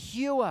 clear,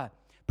 pure,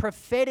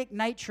 prophetic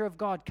nature of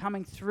God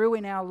coming through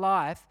in our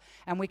life,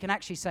 and we can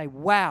actually say,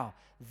 wow,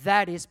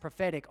 that is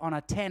prophetic. On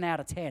a 10 out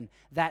of 10,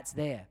 that's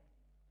there.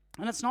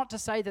 And it's not to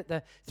say that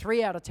the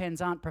 3 out of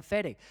 10s aren't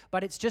prophetic,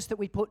 but it's just that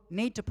we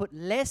need to put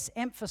less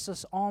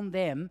emphasis on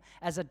them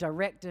as a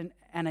direct and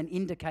an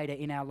indicator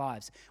in our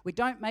lives. We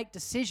don't make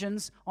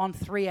decisions on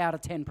 3 out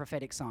of 10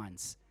 prophetic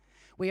signs.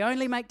 We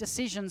only make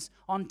decisions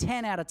on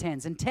 10 out of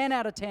 10s. And 10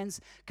 out of 10s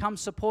come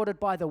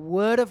supported by the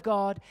Word of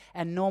God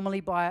and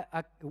normally by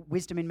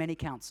wisdom in many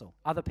counsel,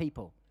 other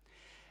people.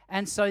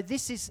 And so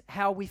this is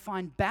how we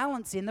find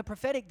balance in the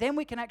prophetic. Then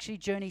we can actually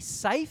journey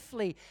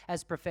safely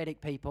as prophetic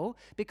people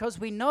because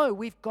we know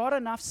we've got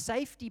enough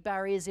safety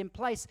barriers in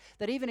place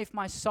that even if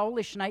my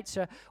soulish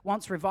nature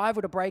wants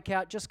revival to break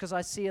out just because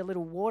I see a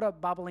little water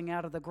bubbling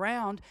out of the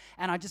ground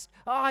and I just,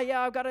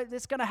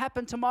 it's going to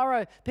happen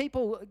tomorrow.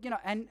 People,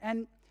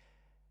 and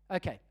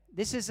okay,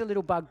 this is a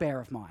little bugbear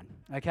of mine,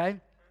 okay?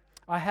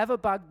 I have a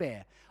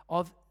bugbear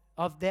of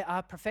there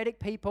are prophetic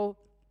people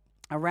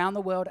around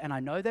the world, and I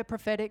know they're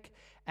prophetic,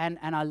 and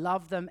I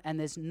love them, and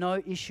there's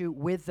no issue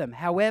with them.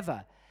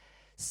 However,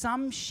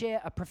 some share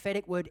a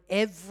prophetic word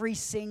every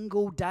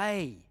single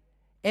day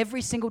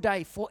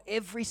for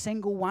every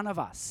single one of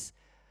us.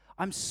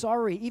 I'm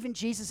sorry, even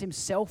Jesus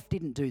himself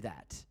didn't do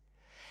that.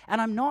 And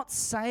I'm not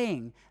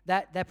saying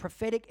that their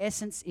prophetic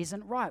essence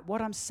isn't right.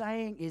 What I'm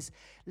saying is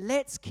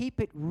let's keep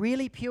it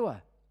really pure.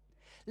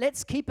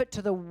 Let's keep it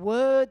to the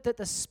word that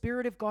the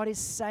Spirit of God is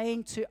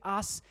saying to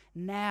us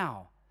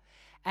now.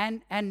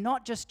 And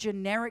not just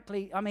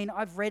generically. I mean,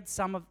 I've read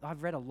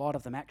a lot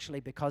of them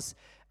actually because,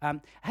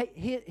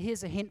 hey,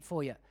 here's a hint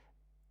for you.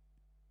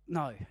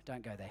 No,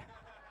 don't go there.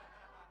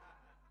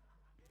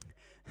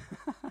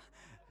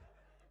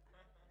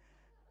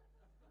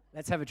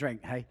 Let's have a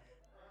drink, hey?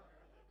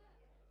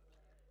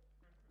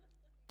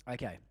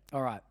 Okay,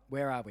 all right,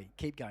 where are we?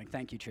 Keep going.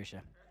 Thank you,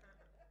 Tricia.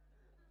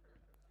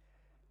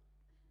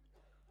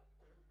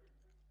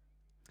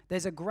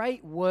 There's a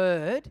great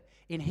word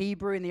in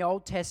Hebrew in the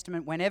Old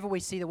Testament whenever we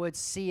see the word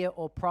seer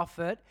or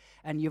prophet,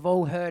 and you've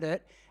all heard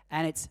it,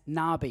 and it's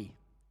Nabi.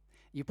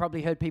 You've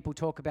probably heard people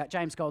talk about,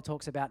 James Gold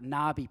talks about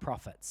Nabi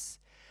prophets.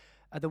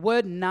 The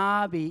word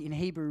Nabi in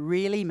Hebrew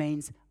really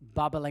means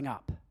bubbling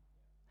up.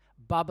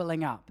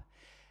 Bubbling up.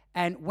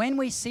 And when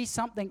we see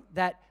something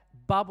that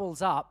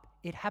bubbles up,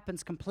 it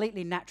happens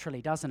completely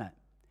naturally, doesn't it?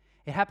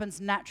 It happens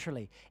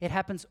naturally. It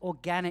happens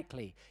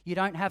organically. You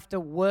don't have to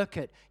work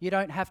it. You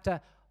don't have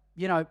to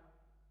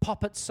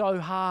pop it so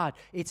hard.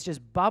 It's just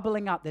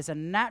bubbling up. There's a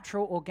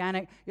natural,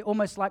 organic,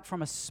 almost like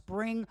from a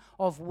spring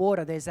of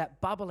water. There's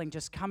that bubbling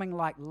just coming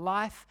like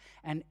life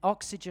and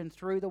oxygen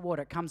through the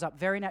water. It comes up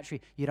very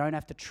naturally. You don't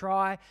have to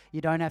try.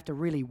 You don't have to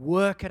really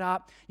work it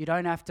up. You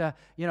don't have to,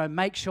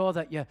 make sure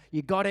that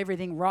you got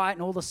everything right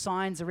and all the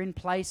signs are in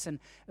place. And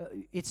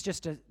it's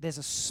just there's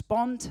a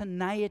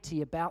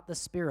spontaneity about the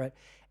Spirit.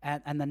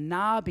 And the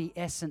Nabi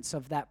essence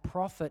of that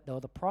prophet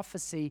or the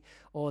prophecy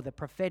or the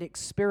prophetic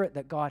spirit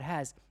that God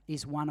has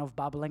is one of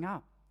bubbling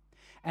up.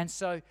 And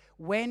so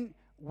when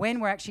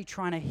we're actually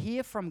trying to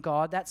hear from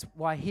God, that's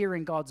why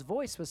hearing God's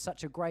voice was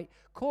such a great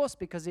course,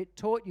 because it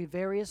taught you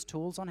various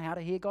tools on how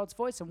to hear God's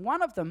voice. And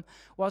one of them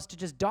was to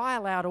just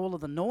dial out all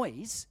of the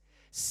noise,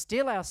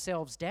 still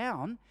ourselves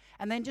down,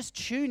 and then just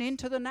tune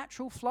into the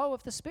natural flow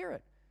of the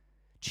Spirit.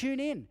 Tune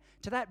in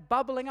to that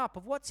bubbling up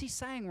of what's he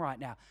saying right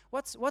now?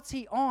 What's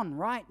he on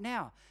right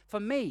now? For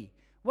me,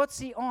 what's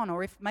he on?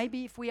 Or if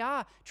we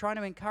are trying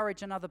to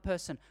encourage another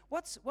person,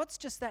 what's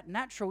just that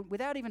natural,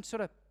 without even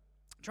sort of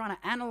trying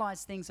to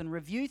analyze things and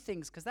review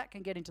things, because that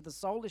can get into the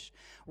soulish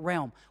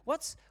realm.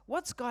 What's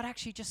God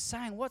actually just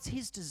saying? What's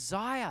his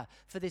desire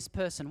for this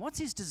person? What's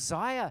his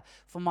desire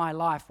for my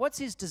life? What's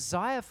his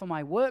desire for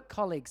my work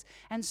colleagues?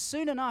 And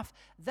soon enough,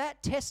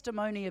 that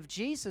testimony of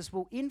Jesus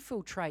will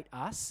infiltrate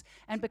us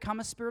and become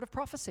a spirit of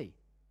prophecy.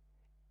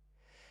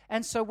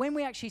 And so when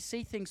we actually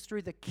see things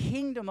through the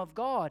kingdom of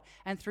God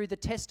and through the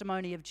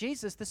testimony of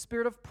Jesus, the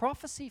spirit of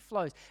prophecy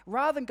flows.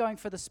 Rather than going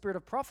for the spirit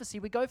of prophecy,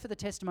 we go for the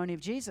testimony of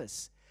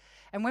Jesus.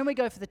 And when we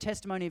go for the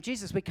testimony of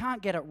Jesus, we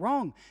can't get it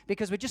wrong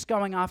because we're just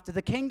going after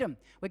the kingdom.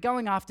 We're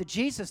going after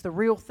Jesus, the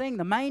real thing,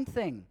 the main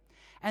thing.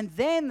 And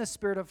then the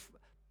spirit of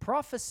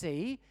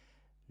prophecy,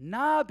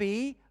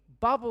 Nabi,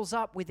 bubbles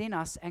up within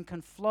us and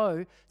can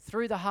flow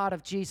through the heart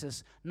of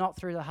Jesus, not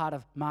through the heart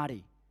of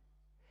Marty.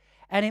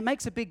 And it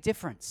makes a big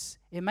difference.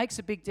 It makes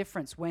a big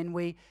difference when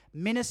we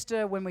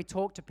minister, when we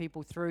talk to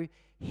people through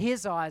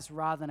his eyes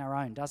rather than our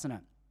own, doesn't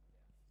it?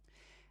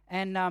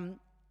 And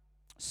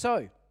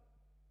so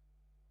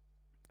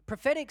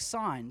prophetic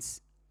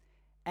signs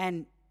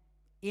and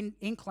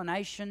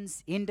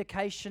inclinations,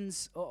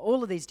 indications,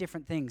 all of these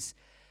different things,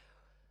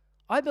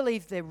 I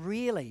believe they're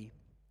really,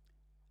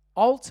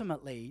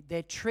 ultimately,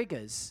 they're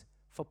triggers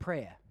for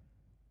prayer.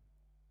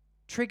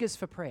 Triggers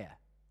for prayer.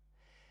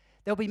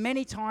 There'll be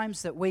many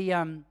times that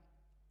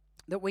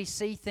we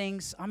see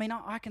things. I mean,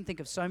 I can think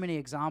of so many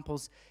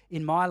examples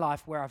in my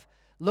life where I've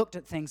looked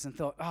at things and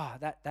thought, oh,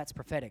 that's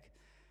prophetic.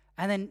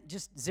 and then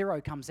just zero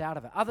comes out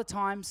of it. Other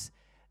times,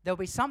 there'll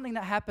be something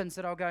that happens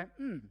that I'll go,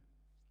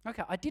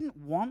 okay, I didn't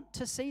want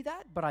to see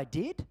that, but I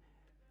did.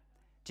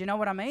 Do you know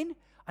what I mean?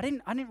 I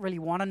didn't really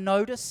want to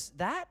notice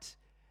that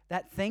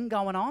thing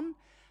going on,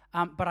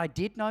 but I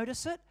did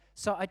notice it.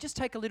 So I just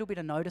take a little bit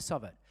of notice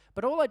of it.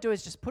 But all I do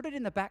is just put it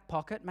in the back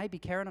pocket. Maybe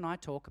Karen and I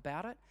talk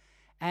about it.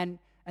 And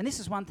this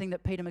is one thing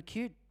that Peter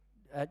McHugh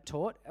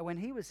taught when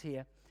he was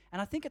here.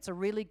 And I think it's a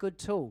really good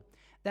tool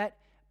that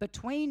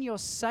between your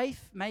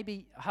safe,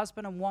 maybe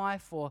husband and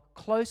wife or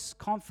close,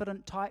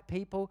 confident type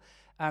people,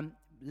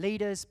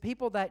 leaders,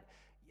 people that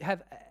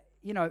have,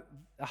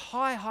 a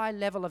high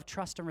level of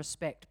trust and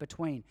respect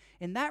between.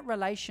 In that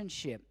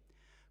relationship,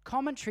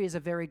 commentary is a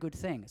very good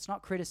thing. It's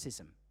not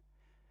criticism.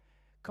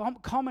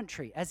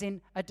 Commentary, as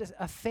in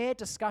a fair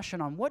discussion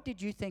on what did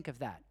you think of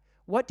that?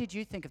 What did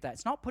you think of that?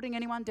 It's not putting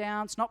anyone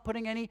down. It's not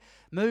putting any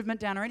movement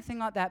down or anything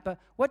like that. But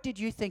what did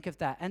you think of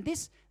that? And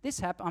this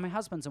happens. I mean,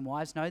 husbands and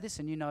wives know this,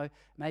 and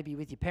maybe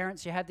with your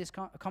parents you had this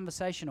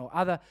conversation, or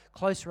other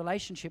close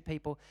relationship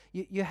people.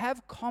 You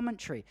have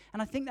commentary,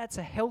 and I think that's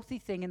a healthy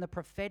thing in the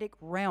prophetic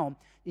realm,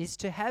 is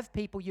to have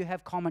people you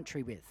have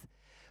commentary with,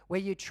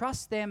 where you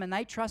trust them and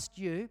they trust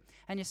you,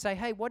 and you say,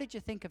 hey, what did you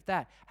think of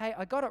that? Hey,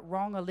 I got it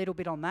wrong a little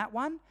bit on that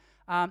one.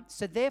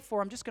 So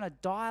therefore, I'm just going to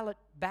dial it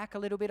back a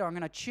little bit, or I'm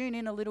going to tune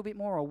in a little bit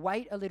more, or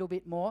wait a little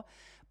bit more.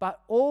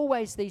 But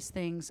always these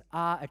things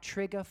are a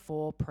trigger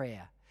for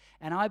prayer.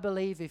 And I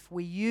believe if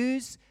we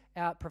use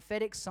our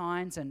prophetic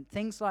signs and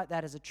things like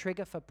that as a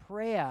trigger for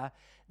prayer,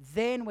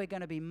 then we're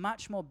going to be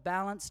much more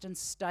balanced and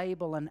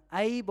stable and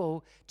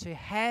able to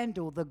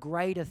handle the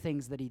greater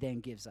things that he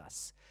then gives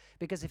us.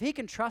 Because if he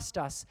can trust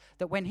us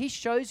that when he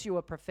shows you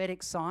a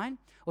prophetic sign,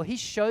 or he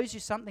shows you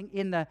something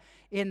in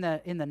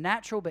the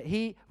natural, but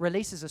he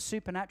releases a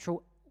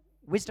supernatural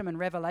wisdom and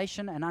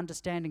revelation and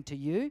understanding to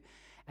you,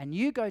 and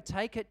you go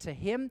take it to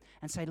him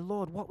and say,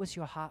 Lord, what was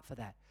your heart for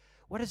that?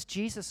 What does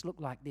Jesus look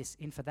like this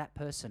in for that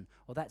person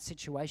or that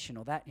situation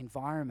or that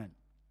environment?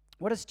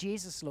 What does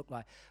Jesus look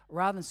like?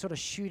 Rather than sort of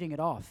shooting it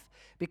off.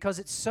 Because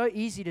it's so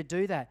easy to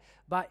do that.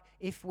 But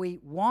if we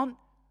want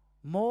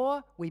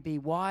more, we be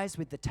wise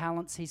with the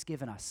talents he's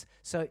given us.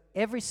 So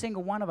every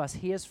single one of us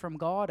hears from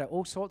God at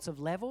all sorts of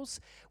levels.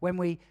 When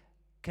we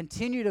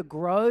continue to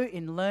grow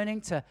in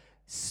learning to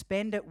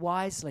spend it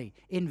wisely,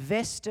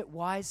 invest it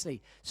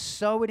wisely,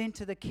 sow it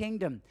into the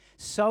kingdom,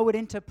 sow it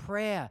into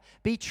prayer,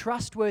 be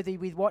trustworthy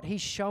with what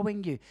he's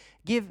showing you.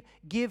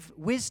 Give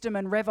wisdom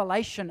and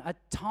revelation a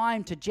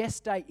time to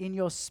gestate in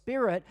your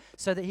spirit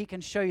so that he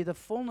can show you the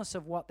fullness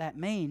of what that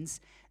means.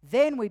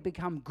 Then we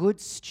become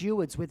good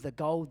stewards with the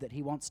gold that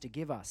he wants to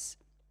give us.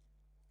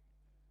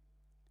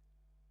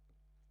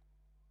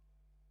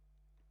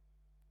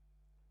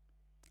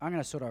 I'm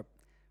going to sort of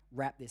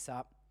wrap this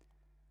up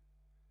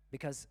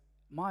because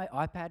my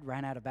iPad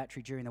ran out of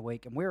battery during the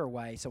week and we're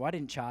away, so I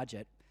didn't charge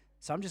it.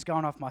 So I'm just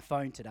going off my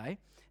phone today,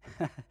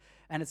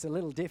 and it's a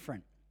little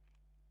different.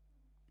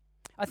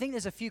 I think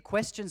there's a few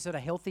questions that are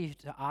healthy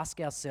to ask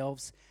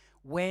ourselves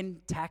when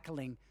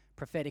tackling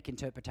prophetic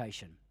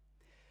interpretation.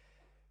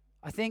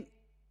 I think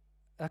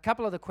a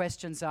couple of the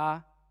questions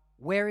are,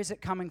 where is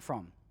it coming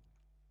from?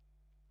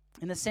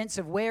 In the sense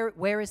of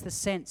where is the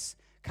sense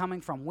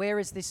coming from? Where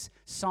is this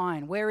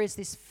sign? Where is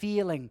this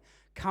feeling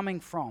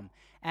coming from?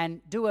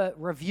 And do a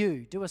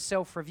review, do a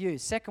self-review.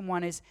 Second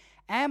one is,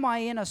 am I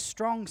in a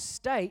strong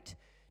state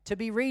to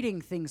be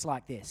reading things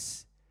like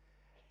this?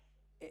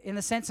 In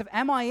the sense of,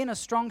 am I in a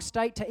strong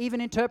state to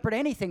even interpret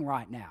anything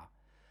right now?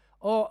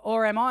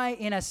 Or am I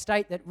in a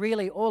state that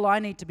really all I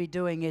need to be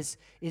doing is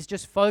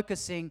just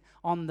focusing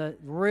on the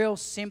real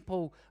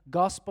simple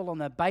gospel, on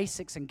the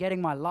basics, and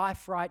getting my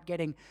life right,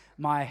 getting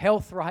my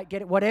health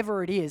right,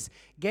 whatever it is,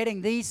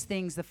 getting these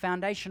things, the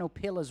foundational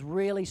pillars,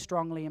 really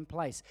strongly in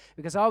place?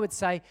 Because I would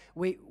say,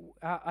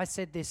 I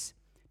said this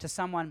to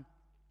someone,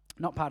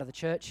 not part of the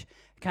church,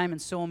 came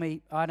and saw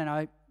me, I don't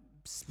know,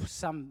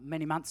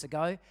 many months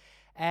ago,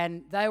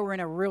 and they were in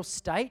a real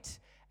state.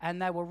 And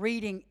they were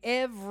reading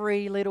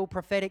every little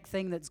prophetic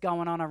thing that's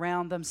going on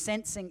around them,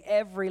 sensing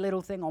every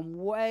little thing on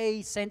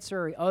way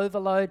sensory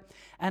overload.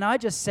 And I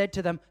just said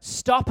to them,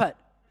 stop it.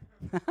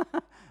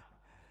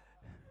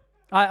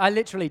 I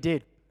literally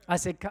did. I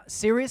said,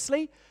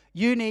 seriously,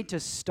 you need to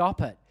stop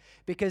it.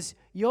 Because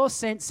you're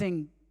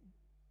sensing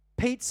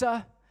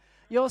pizza,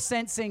 you're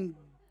sensing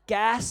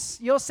gas,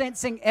 you're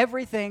sensing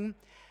everything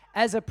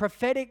as a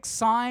prophetic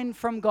sign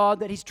from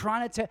God that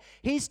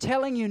he's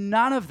telling you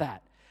none of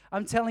that.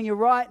 I'm telling you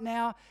right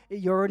now,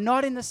 you're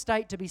not in the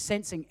state to be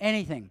sensing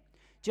anything.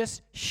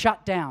 Just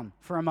shut down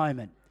for a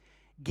moment.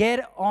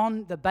 Get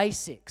on the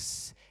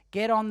basics.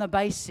 Get on the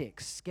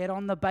basics. Get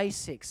on the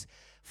basics.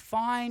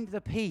 Find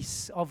the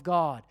peace of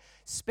God.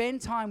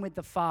 Spend time with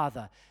the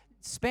Father.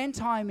 Spend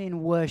time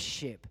in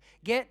worship.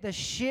 Get the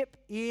ship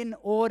in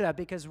order,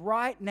 because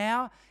right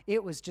now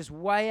it was just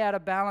way out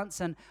of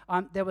balance, and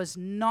there was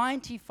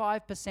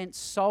 95%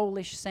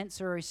 soulish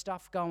sensory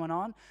stuff going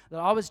on that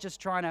I was just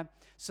trying to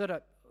sort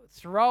of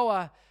throw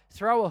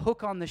a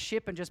hook on the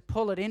ship and just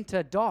pull it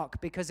into dock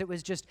because it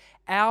was just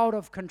out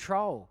of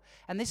control.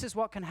 And this is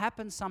what can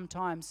happen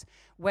sometimes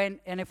and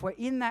if we're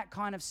in that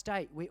kind of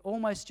state, we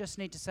almost just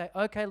need to say,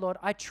 okay, Lord,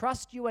 I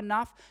trust you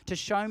enough to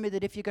show me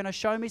that if you're going to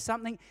show me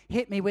something,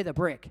 hit me with a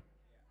brick.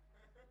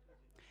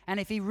 And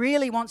if he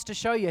really wants to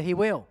show you, he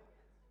will.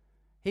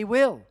 He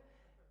will.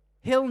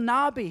 He'll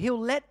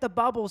let the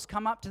bubbles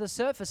come up to the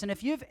surface. And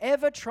if you've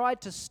ever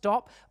tried to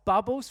stop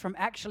bubbles from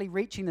actually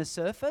reaching the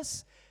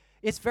surface,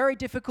 it's very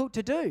difficult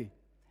to do.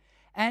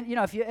 And,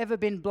 if you've ever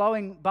been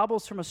blowing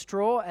bubbles from a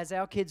straw, as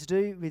our kids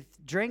do with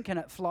drink, and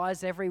it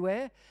flies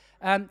everywhere,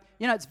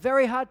 it's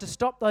very hard to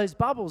stop those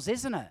bubbles,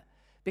 isn't it?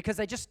 Because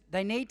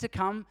they need to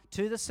come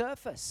to the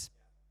surface.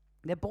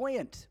 They're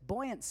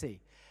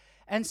buoyancy.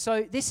 And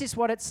so this is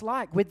what it's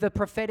like with the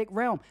prophetic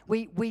realm.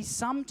 We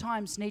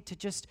sometimes need to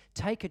just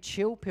take a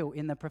chill pill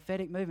in the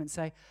prophetic movement and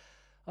say,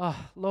 oh,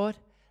 Lord,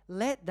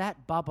 let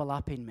that bubble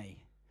up in me.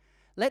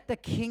 Let the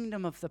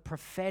kingdom of the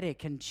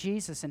prophetic and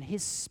Jesus and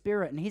his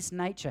spirit and his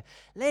nature,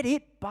 let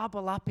it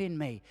bubble up in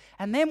me.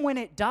 And then when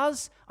it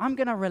does, I'm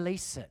going to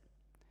release it.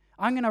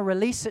 I'm going to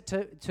release it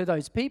to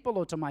those people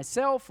or to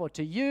myself or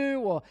to you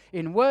or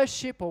in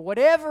worship or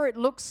whatever it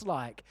looks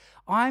like.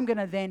 I'm going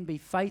to then be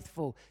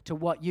faithful to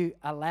what you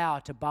allow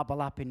to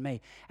bubble up in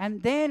me.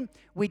 And then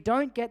we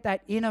don't get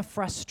that inner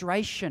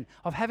frustration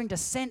of having to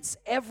sense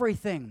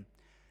everything.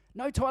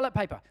 No toilet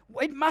paper.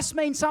 It must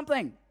mean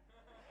something.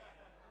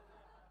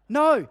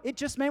 No, it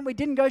just meant we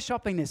didn't go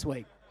shopping this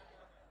week.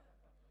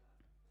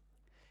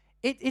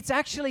 It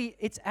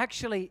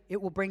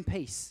will bring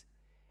peace.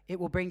 It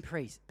will bring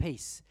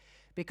peace.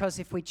 Because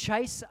if we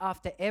chase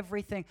after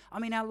everything,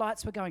 our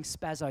lights were going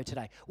spazzo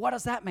today. What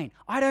does that mean?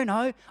 I don't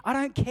know. I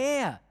don't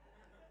care.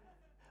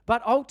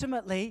 But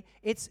ultimately,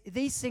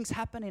 these things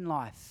happen in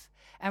life.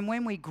 And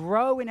when we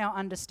grow in our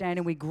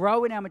understanding, we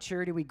grow in our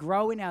maturity, we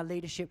grow in our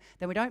leadership,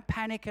 then we don't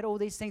panic at all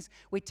these things.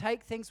 We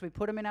take things, we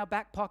put them in our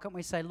back pocket, and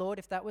we say, Lord,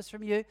 if that was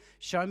from you,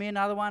 show me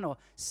another one, or,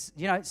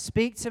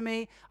 speak to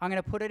me. I'm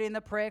going to put it in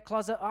the prayer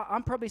closet.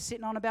 I'm probably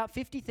sitting on about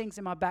 50 things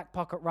in my back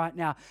pocket right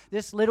now.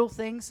 Just little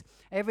things.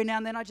 Every now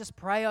and then I just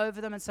pray over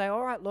them and say,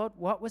 all right, Lord,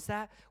 what was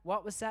that?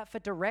 What was that for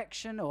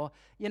direction or,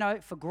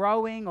 for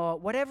growing or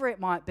whatever it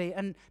might be?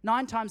 And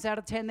 9 times out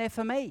of 10, they're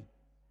for me.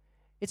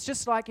 It's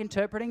just like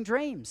interpreting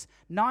dreams.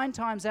 9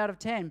 times out of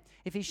 10,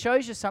 if he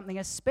shows you something,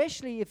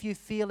 especially if you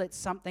feel it's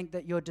something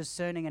that you're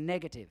discerning a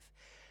negative,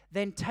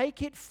 then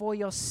take it for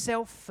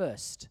yourself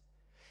first.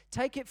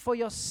 Take it for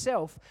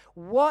yourself.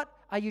 What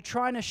are you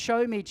trying to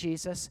show me,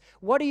 Jesus?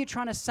 What are you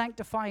trying to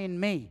sanctify in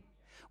me?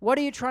 What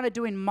are you trying to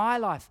do in my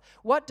life?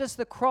 What does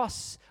the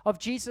cross of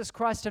Jesus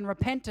Christ and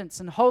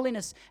repentance and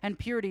holiness and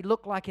purity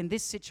look like in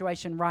this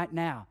situation right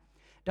now?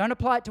 Don't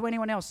apply it to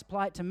anyone else,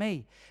 apply it to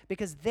me.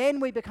 Because then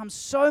we become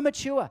so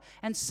mature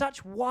and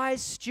such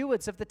wise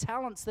stewards of the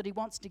talents that he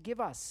wants to give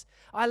us.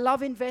 I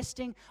love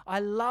investing. I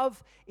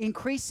love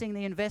increasing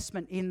the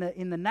investment in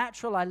the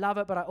natural. I love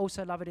it, but I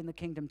also love it in the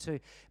kingdom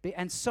too.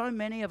 And so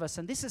many of us,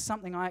 and this is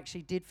something I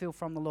actually did feel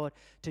from the Lord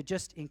to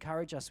just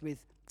encourage us with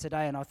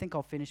today. And I think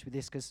I'll finish with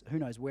this because who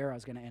knows where I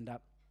was going to end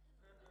up.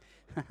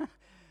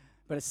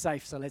 But it's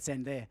safe, so let's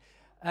end there.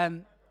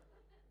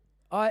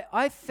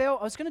 I felt,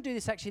 I was going to do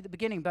this actually at the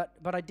beginning,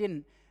 but I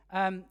didn't.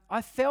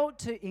 I felt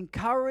to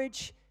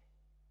encourage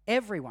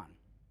everyone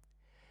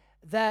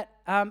that,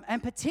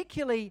 and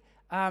particularly,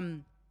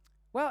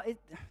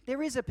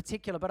 there is a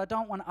particular, but I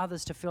don't want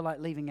others to feel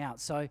like leaving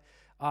out, so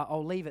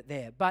I'll leave it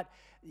there. But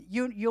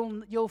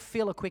you'll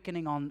feel a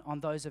quickening on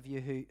those of you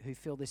who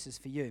feel this is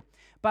for you.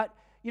 But,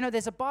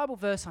 there's a Bible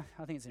verse,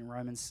 I think it's in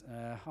Romans,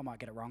 I might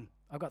get it wrong.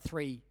 I've got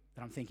 3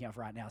 that I'm thinking of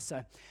right now,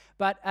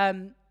 but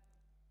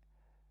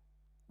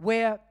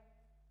where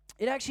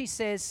it actually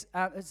says,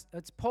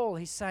 it's Paul,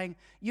 he's saying,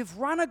 you've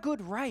run a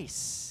good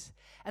race.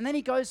 And then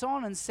he goes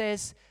on and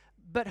says,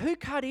 but who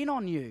cut in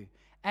on you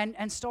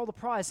and stole the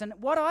prize? And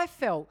what I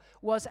felt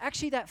was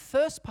actually that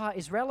first part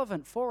is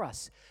relevant for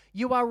us.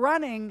 You are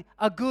running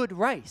a good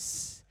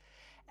race.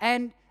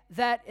 And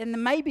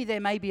maybe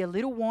there may be a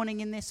little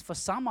warning in this for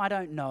some, I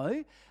don't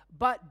know,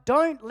 but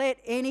don't let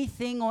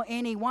anything or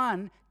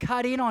anyone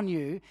cut in on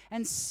you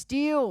and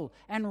steal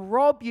and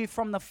rob you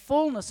from the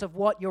fullness of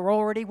what you're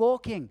already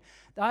walking.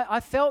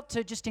 I felt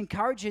to just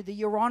encourage you that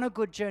you're on a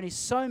good journey.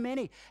 So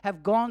many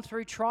have gone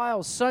through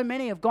trials. So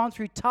many have gone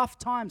through tough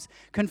times,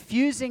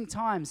 confusing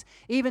times,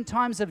 even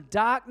times of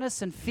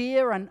darkness and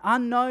fear and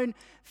unknown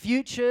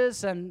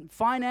futures and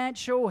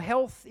financial,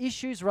 health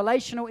issues,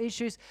 relational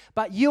issues.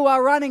 But you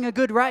are running a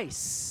good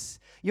race.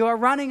 You are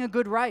running a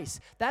good race.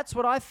 That's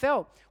what I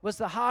felt was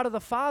the heart of the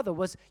Father,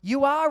 was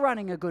you are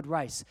running a good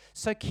race.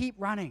 So keep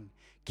running.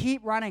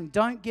 Keep running.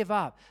 Don't give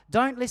up.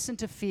 Don't listen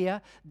to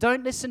fear.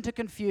 Don't listen to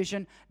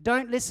confusion.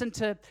 Don't listen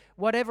to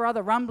whatever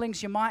other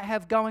rumblings you might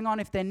have going on.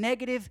 If they're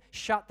negative,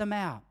 shut them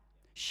out.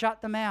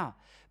 Shut them out.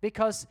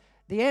 Because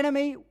the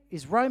enemy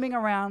is roaming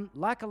around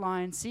like a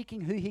lion,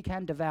 seeking who he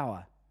can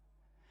devour.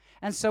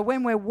 And so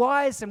when we're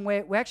wise and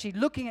we're actually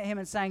looking at him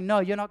and saying,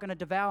 no, you're not going to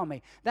devour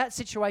me. That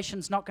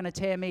situation's not going to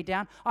tear me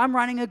down. I'm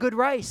running a good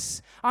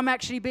race. I'm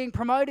actually being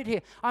promoted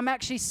here. I'm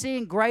actually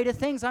seeing greater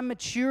things. I'm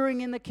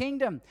maturing in the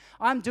kingdom.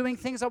 I'm doing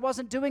things I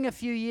wasn't doing a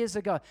few years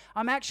ago.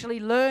 I'm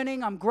actually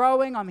learning. I'm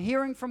growing. I'm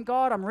hearing from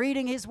God. I'm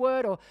reading his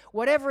word or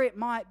whatever it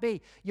might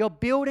be. You're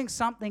building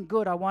something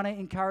good. I want to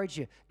encourage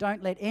you.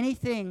 Don't let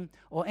anything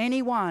or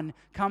anyone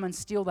come and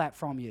steal that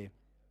from you.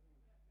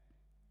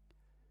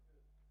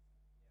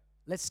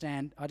 Let's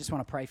stand. I just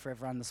want to pray for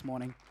everyone this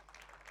morning.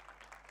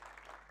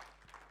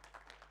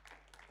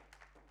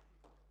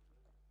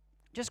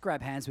 Just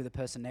grab hands with the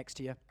person next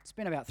to you. It's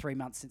been about 3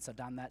 months since I've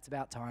done that. It's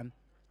about time.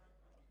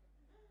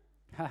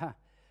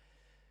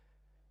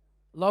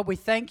 Lord, we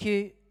thank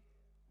you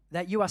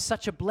that you are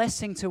such a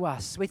blessing to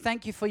us. We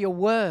thank you for your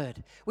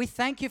word. We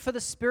thank you for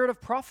the spirit of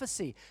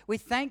prophecy. We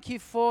thank you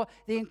for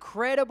the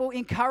incredible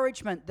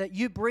encouragement that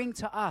you bring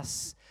to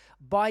us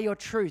by your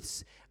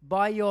truths,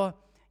 by your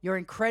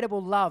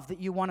incredible love that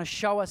you want to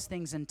show us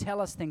things and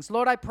tell us things.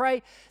 Lord, I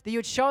pray that you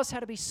would show us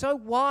how to be so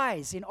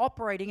wise in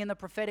operating in the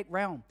prophetic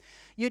realm.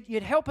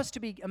 You'd help us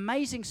to be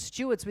amazing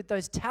stewards with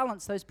those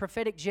talents, those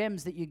prophetic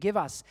gems that you give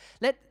us.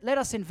 Let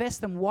us invest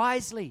them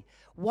wisely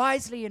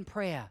in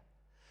prayer,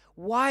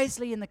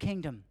 wisely in the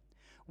kingdom,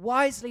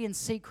 wisely in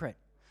secret,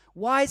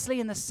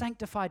 wisely in the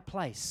sanctified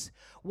place,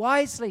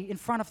 wisely in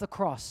front of the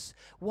cross,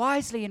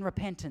 wisely in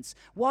repentance,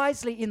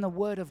 wisely in the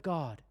word of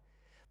God.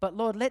 But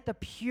Lord, let the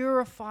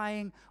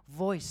purifying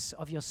voice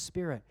of your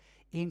Spirit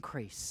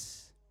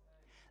increase.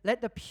 Let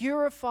the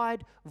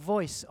purified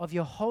voice of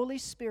your Holy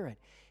Spirit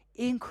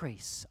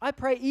increase. I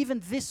pray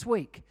even this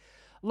week,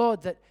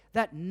 Lord,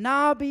 that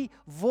Nabi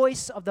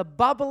voice of the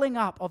bubbling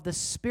up of the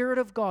Spirit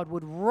of God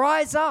would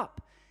rise up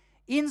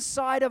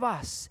inside of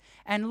us.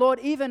 And Lord,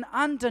 even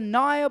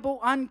undeniable,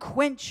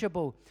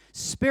 unquenchable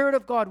Spirit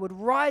of God would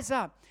rise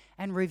up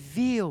and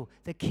reveal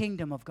the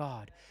kingdom of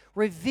God.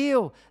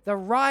 Reveal the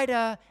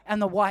rider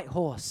and the white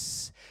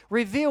horse.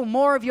 Reveal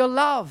more of your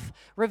love.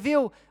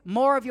 Reveal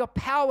more of your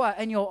power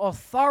and your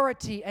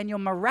authority and your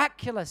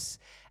miraculous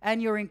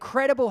and your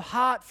incredible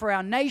heart for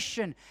our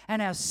nation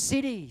and our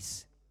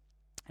cities.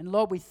 And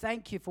Lord, we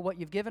thank you for what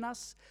you've given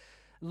us.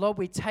 Lord,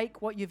 we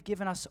take what you've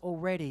given us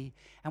already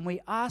and we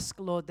ask,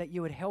 Lord, that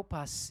you would help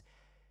us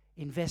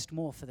invest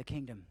more for the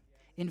kingdom.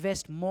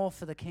 Invest more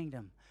for the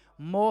kingdom.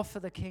 More for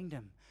the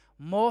kingdom.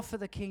 More for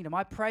the kingdom.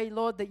 I pray,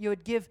 Lord, that you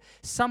would give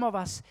some of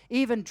us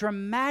even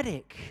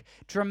dramatic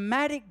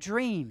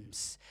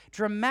dreams,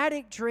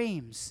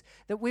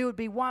 that we would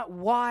be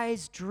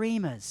wise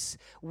dreamers.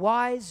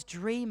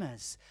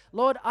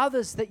 Lord,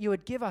 others that you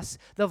would give us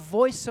the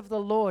voice of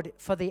the Lord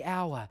for the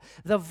hour,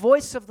 the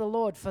voice of the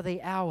Lord for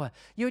the hour.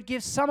 You would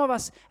give some of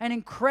us an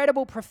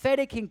incredible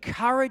prophetic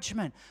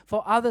encouragement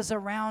for others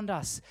around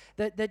us,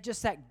 that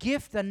just that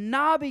gift, the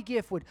Nabi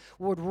gift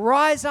would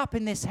rise up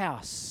in this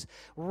house,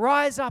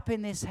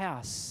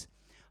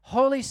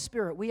 Holy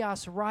Spirit, we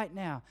ask right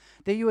now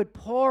that you would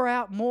pour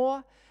out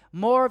more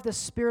of the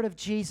Spirit of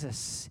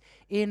Jesus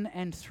in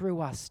and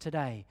through us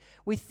today.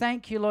 We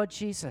thank you, Lord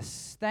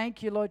Jesus.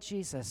 Thank you, Lord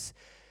Jesus.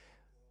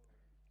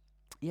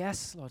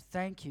 Yes, Lord,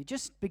 thank you.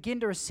 Just begin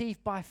to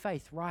receive by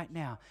faith right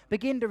now.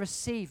 Begin to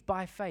receive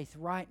by faith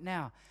right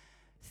now.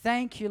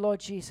 Thank you, Lord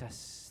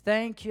Jesus.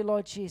 Thank you,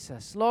 Lord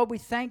Jesus. Lord, we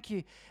thank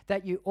you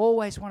that you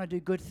always want to do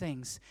good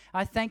things.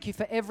 I thank you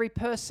for every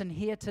person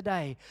here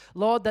today,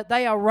 Lord, that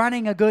they are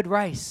running a good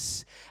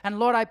race. And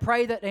Lord, I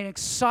pray that an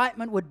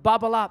excitement would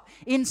bubble up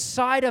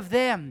inside of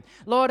them,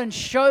 Lord, and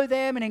show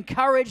them and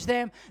encourage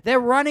them. They're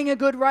running a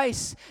good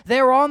race.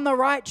 They're on the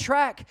right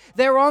track.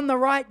 They're on the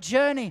right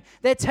journey.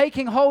 They're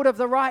taking hold of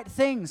the right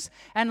things.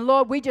 And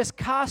Lord, we just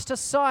cast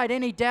aside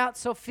any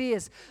doubts or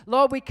fears.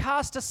 Lord, we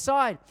cast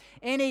aside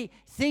any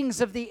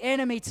things of the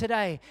enemy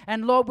today.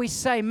 And Lord, we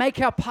say, make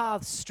our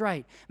paths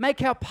straight.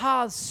 Make our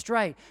paths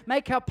straight.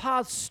 Make our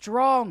paths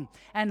strong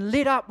and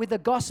lit up with the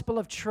gospel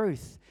of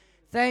truth.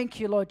 Thank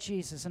you, Lord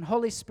Jesus. And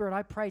Holy Spirit,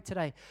 I pray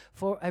today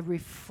for a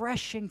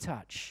refreshing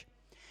touch.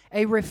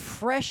 A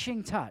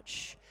refreshing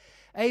touch.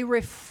 A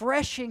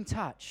refreshing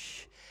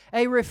touch.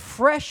 A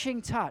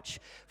refreshing touch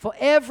for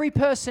every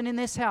person in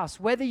this house.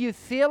 Whether you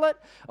feel it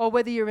or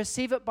whether you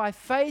receive it by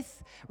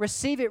faith,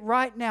 receive it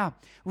right now.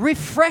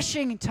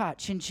 Refreshing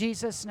touch in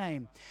Jesus'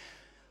 name.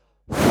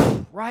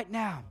 Right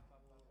now.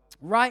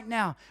 Right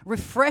now.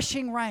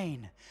 Refreshing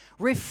rain.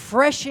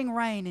 Refreshing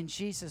rain in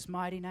Jesus'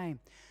 mighty name.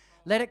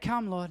 Let it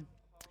come, Lord.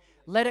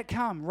 Let it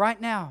come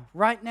right now.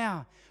 Right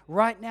now.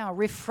 Right now.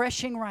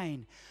 Refreshing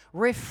rain.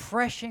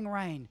 Refreshing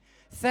rain.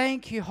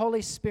 Thank you,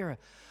 Holy Spirit.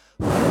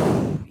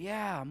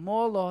 Yeah,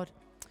 more, Lord.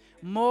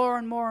 More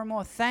and more and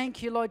more.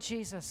 Thank you, Lord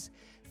Jesus.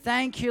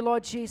 Thank you,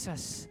 Lord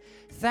Jesus.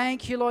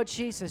 Thank you, Lord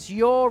Jesus.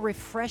 Your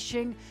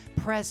refreshing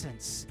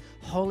presence,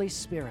 Holy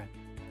Spirit,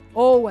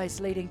 always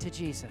leading to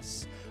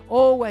Jesus,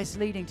 always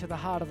leading to the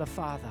heart of the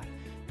Father.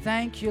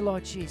 Thank you,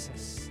 Lord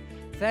Jesus.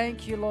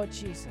 Thank you, Lord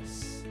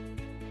Jesus.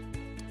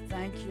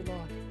 Thank you,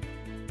 Lord.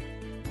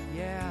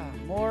 Yeah,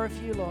 more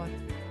of you, Lord.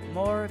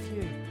 More of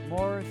you.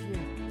 More of you.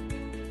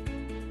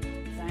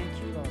 Thank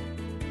you, Lord.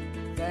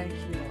 Thank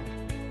you, Lord.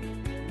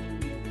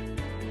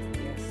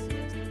 Yes,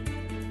 yes.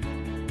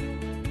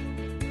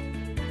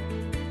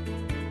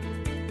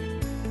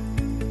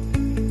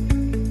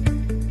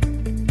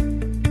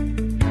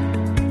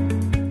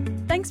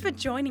 Thanks for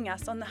joining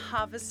us on the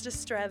Harvest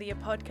Australia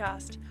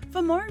podcast.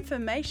 For more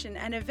information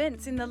and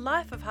events in the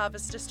life of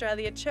Harvest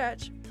Australia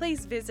Church,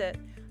 please visit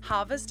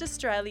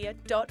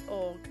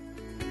harvestaustralia.org.